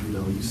you,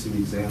 you see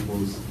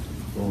examples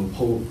when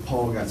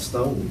Paul got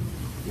stoned,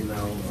 in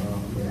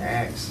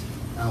Acts,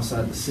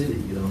 outside the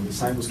city,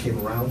 disciples came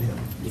around him,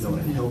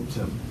 and helped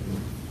him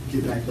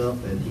get back up,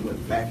 and he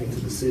went back into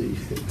the city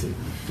to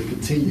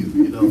continue,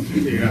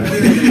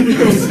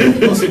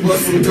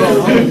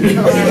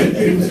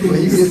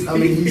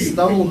 He's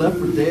stoned, left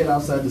for dead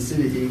outside the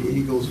city.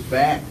 He goes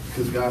back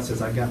because God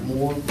says, I got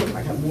more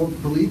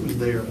believers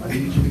there. I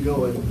need you to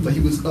go. But he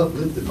was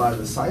uplifted by the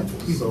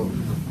disciples. So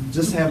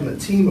just having a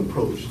team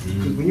approach,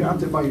 because when you're out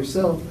there by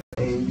yourself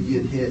and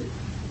you get hit,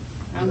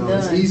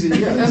 it's easy.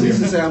 Yeah, it's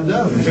easy to say I'm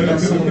done. But you got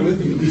someone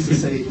with you. At least to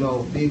say,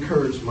 be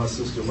encouraged, my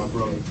sister, my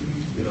brother.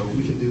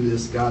 We can do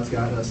this. God's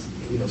got us.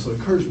 So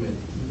encouragement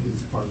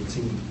is part of the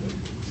team.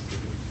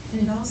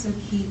 And it also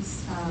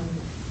keeps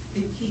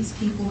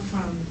people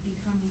from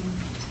becoming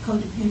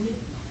codependent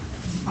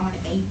on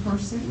a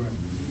person,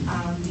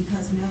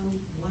 because no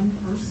one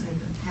person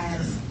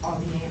has all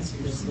the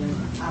answers,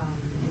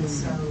 and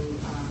so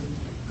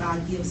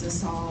God gives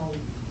us all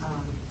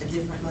a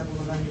different level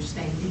of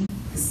understanding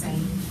the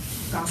same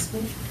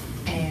gospel,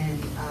 and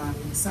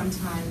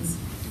sometimes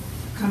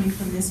coming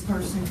from this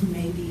person who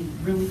may be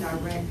really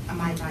direct, I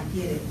might not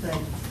get it, but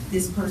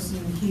this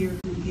person here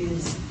who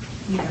gives,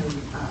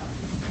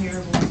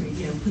 parables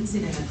or, puts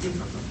it in a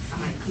different, I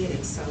might get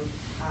it. So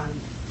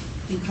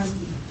because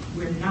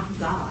we're not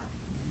God,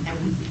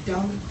 and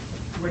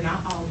we're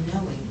not all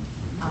knowing,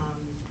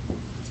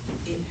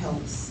 it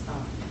helps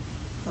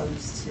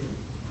folks to,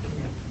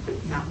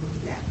 not look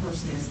at that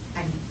person as,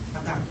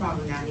 I've got a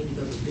problem now, I need to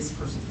go to this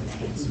person for the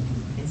answer,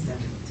 instead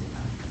of to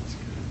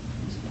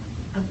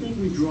I think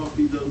we draw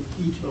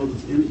each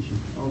other's energy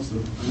also.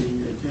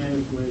 At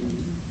times when,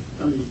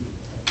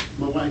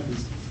 my wife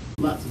has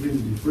lots of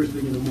energy first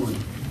thing in the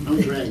morning. I'm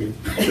dragging.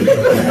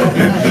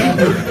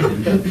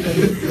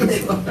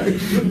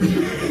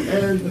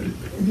 And,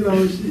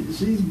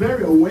 she's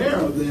very aware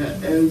of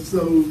that. And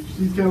so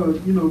she's kind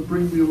of,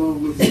 brings me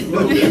along with the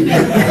flow.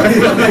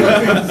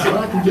 So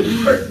I can get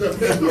worked up.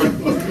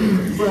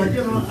 But,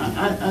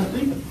 I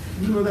think,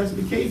 that's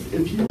the case.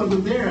 If she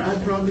wasn't there,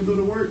 I'd probably go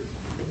to work.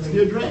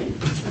 Still dragging.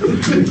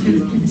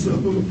 So,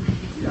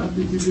 I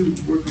think we do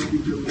work on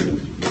each other.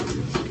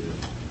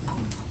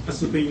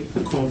 As being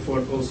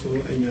comfort also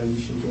in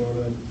addition to all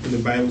that. And the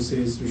Bible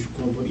says we should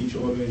comfort each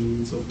other in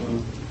midst of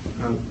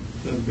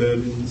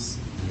burdens.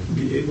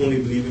 The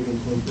only believer can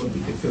comfort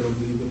the fellow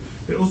believer.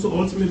 But also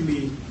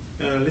ultimately,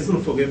 let's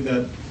not forget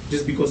that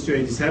just because you're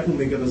a disciple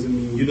maker doesn't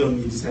mean you don't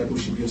need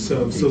discipleship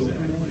yourself. So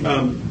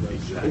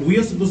we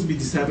are supposed to be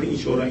discipling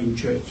each other in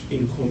church,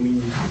 in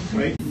community,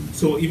 right?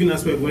 So even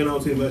as we're going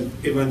out to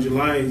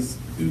evangelize,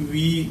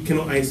 we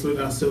cannot isolate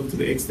ourselves to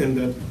the extent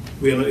that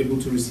we are not able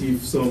to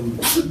receive some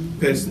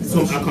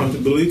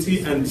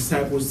accountability and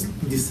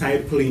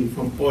discipling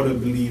from other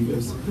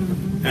believers.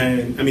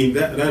 And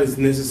that is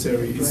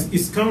necessary.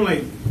 It's kind of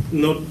like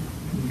not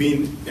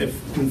being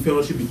in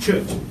fellowship in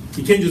church.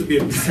 You can't just be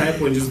a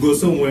disciple and just go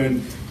somewhere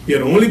and you're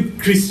the only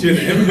Christian,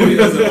 everybody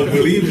else is a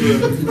believer.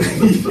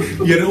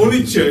 You're the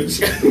only church.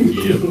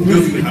 It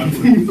doesn't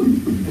happen.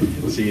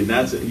 See, and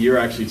you're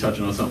actually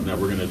touching on something that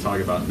we're going to talk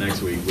about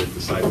next week with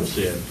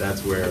discipleship.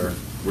 That's where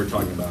we're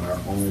talking about our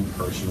own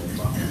personal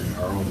following,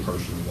 our own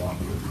personal walk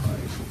with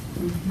Christ.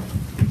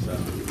 So,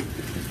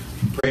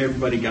 pray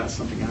everybody got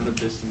something out of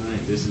this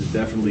tonight. This is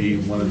definitely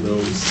one of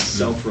those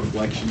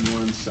self-reflection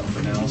ones,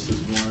 self-analysis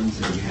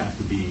ones, and we have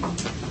to be,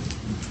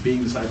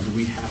 being disciples,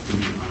 we have to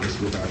be honest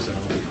with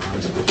ourselves and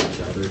honest with each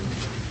other.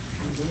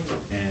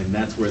 And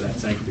that's where that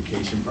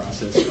sanctification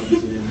process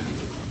comes in,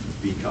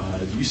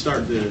 because you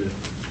start to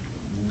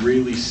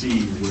really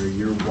see where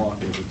your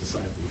walk as a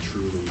disciple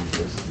truly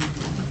is.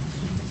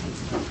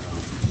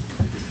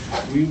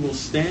 We will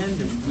stand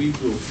and we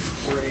will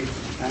pray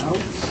out.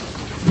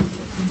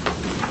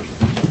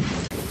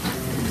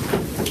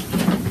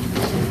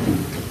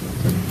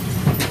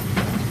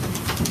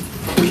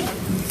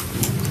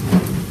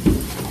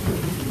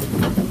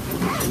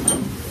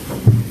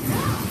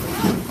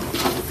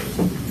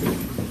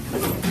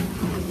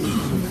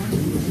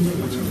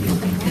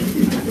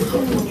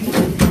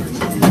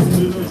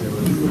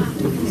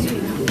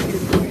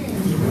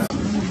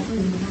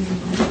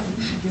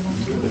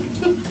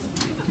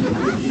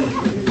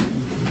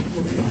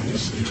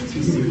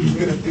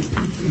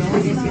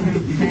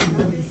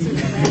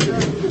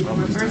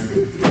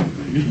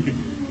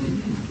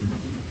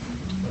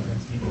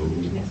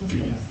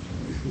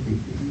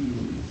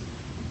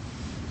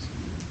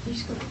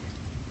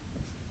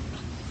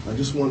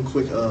 Just one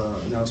quick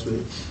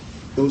announcement.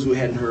 Those who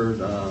hadn't heard,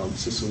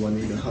 Sister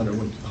Juanita Hunter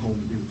went home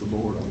to be with the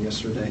Lord on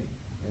yesterday.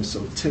 And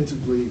so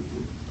tentatively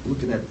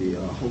looking at the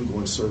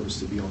homegoing service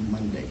to be on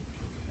Monday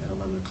at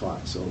 11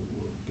 o'clock. So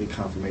we'll get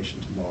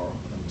confirmation tomorrow.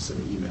 And we'll send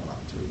an email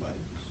out to everybody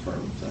to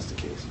confirm if that's the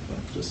case.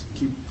 But just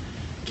keep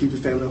the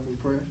family up in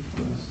prayer.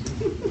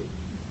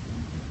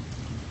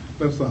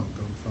 Let's all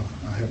go,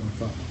 our Heavenly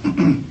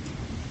Father.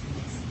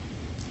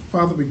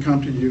 Father, we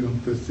come to you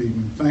this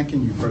evening,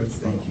 thanking you first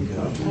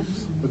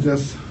for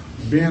just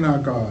being our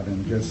God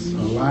and just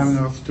allowing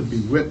us to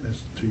be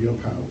witness to your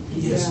power.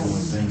 Yes,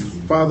 Lord, thank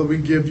you. Father, we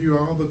give you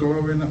all the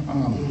glory and the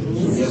honor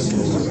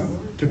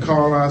to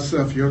call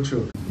ourselves your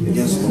children.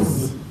 Yes,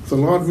 Lord. So,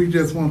 Lord, we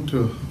just want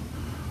to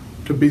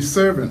be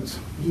servants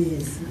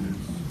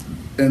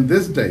in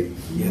this day,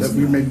 that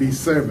we may be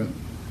servants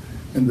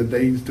in the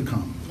days to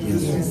come.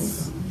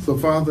 Yes. So,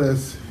 Father,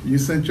 as you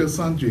sent your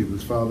Son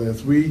Jesus, Father,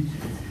 as we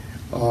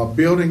are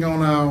building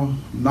on our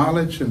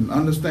knowledge and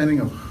understanding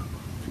of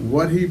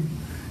what he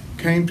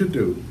came to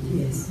do,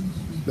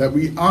 that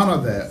we honor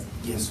that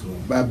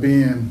by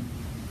being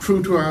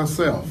true to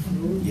ourselves,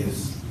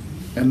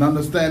 and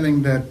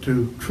understanding that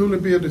to truly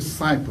be a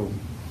disciple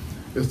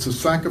is to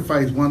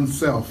sacrifice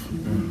oneself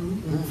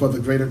for the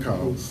greater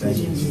cause.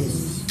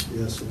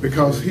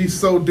 Because he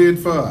so did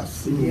for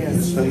us.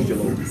 Thank you,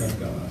 Lord.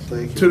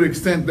 Thank you. To the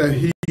extent that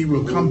he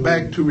will come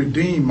back to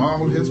redeem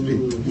all his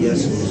people.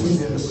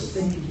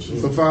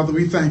 So, Father,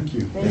 we thank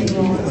you. Thank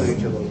you, Lord. Thank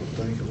you, Lord.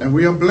 And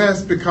we are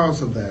blessed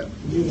because of that.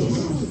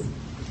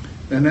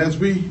 And as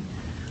we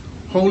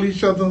hold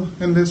each other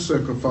in this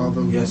circle,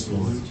 Father,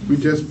 we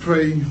just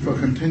pray for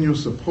continual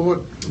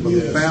support for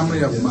the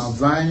family of Mount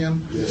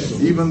Zion,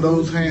 even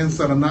those hands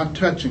that are not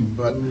touching,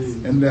 but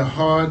in their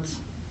hearts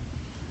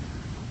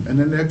and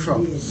in their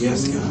troubles.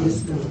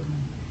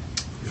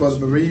 For the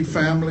bereaved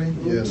family,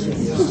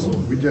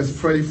 we just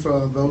pray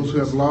for those who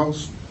have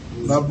lost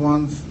loved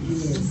ones,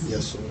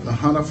 the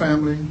Hunter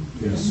family,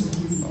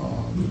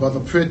 Brother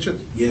Pritchard,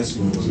 and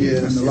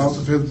the loss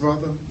of his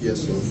brother.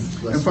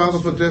 And Father,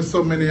 for just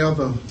so many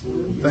other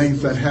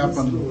things that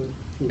happen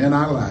in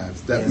our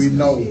lives that we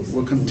know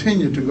will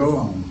continue to go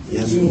on.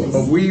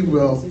 But we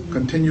will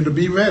continue to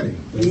be ready.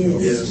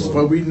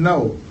 For we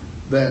know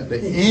that the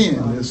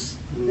end is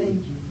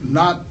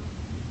not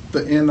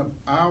the end of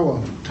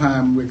our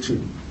time with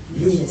you.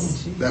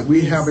 That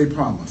we have a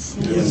promise.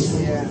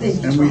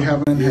 And we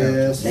have an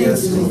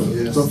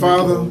inheritance. So,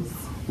 Father,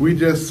 we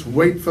just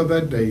wait for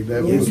that day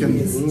that we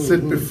can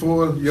sit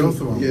before your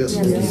throne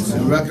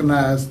and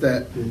recognize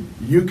that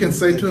you can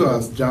say to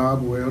us,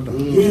 job well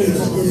done.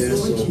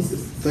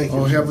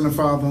 Oh, Heavenly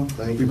Father,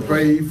 we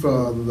pray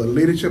for the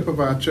leadership of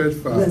our church,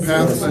 for our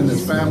pastor and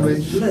his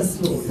family,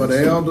 for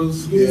the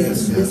elders,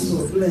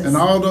 and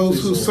all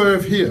those who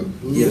serve here.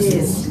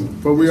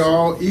 For we are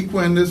all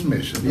equal in this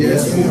mission.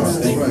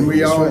 And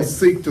we all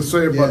seek to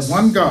serve but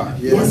one God.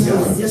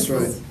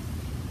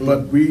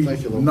 But we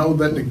know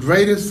that the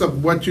greatest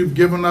of what you've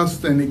given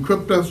us and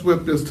equipped us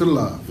with is to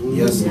love.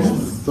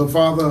 So,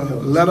 Father,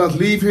 let us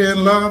leave here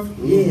in love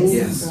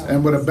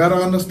and with a better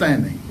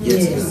understanding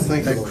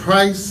that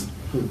Christ,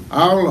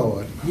 our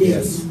Lord,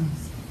 is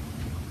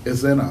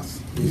in us.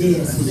 In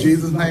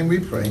Jesus' name we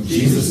pray. In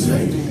Jesus'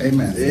 name.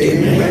 Amen.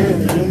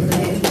 Amen.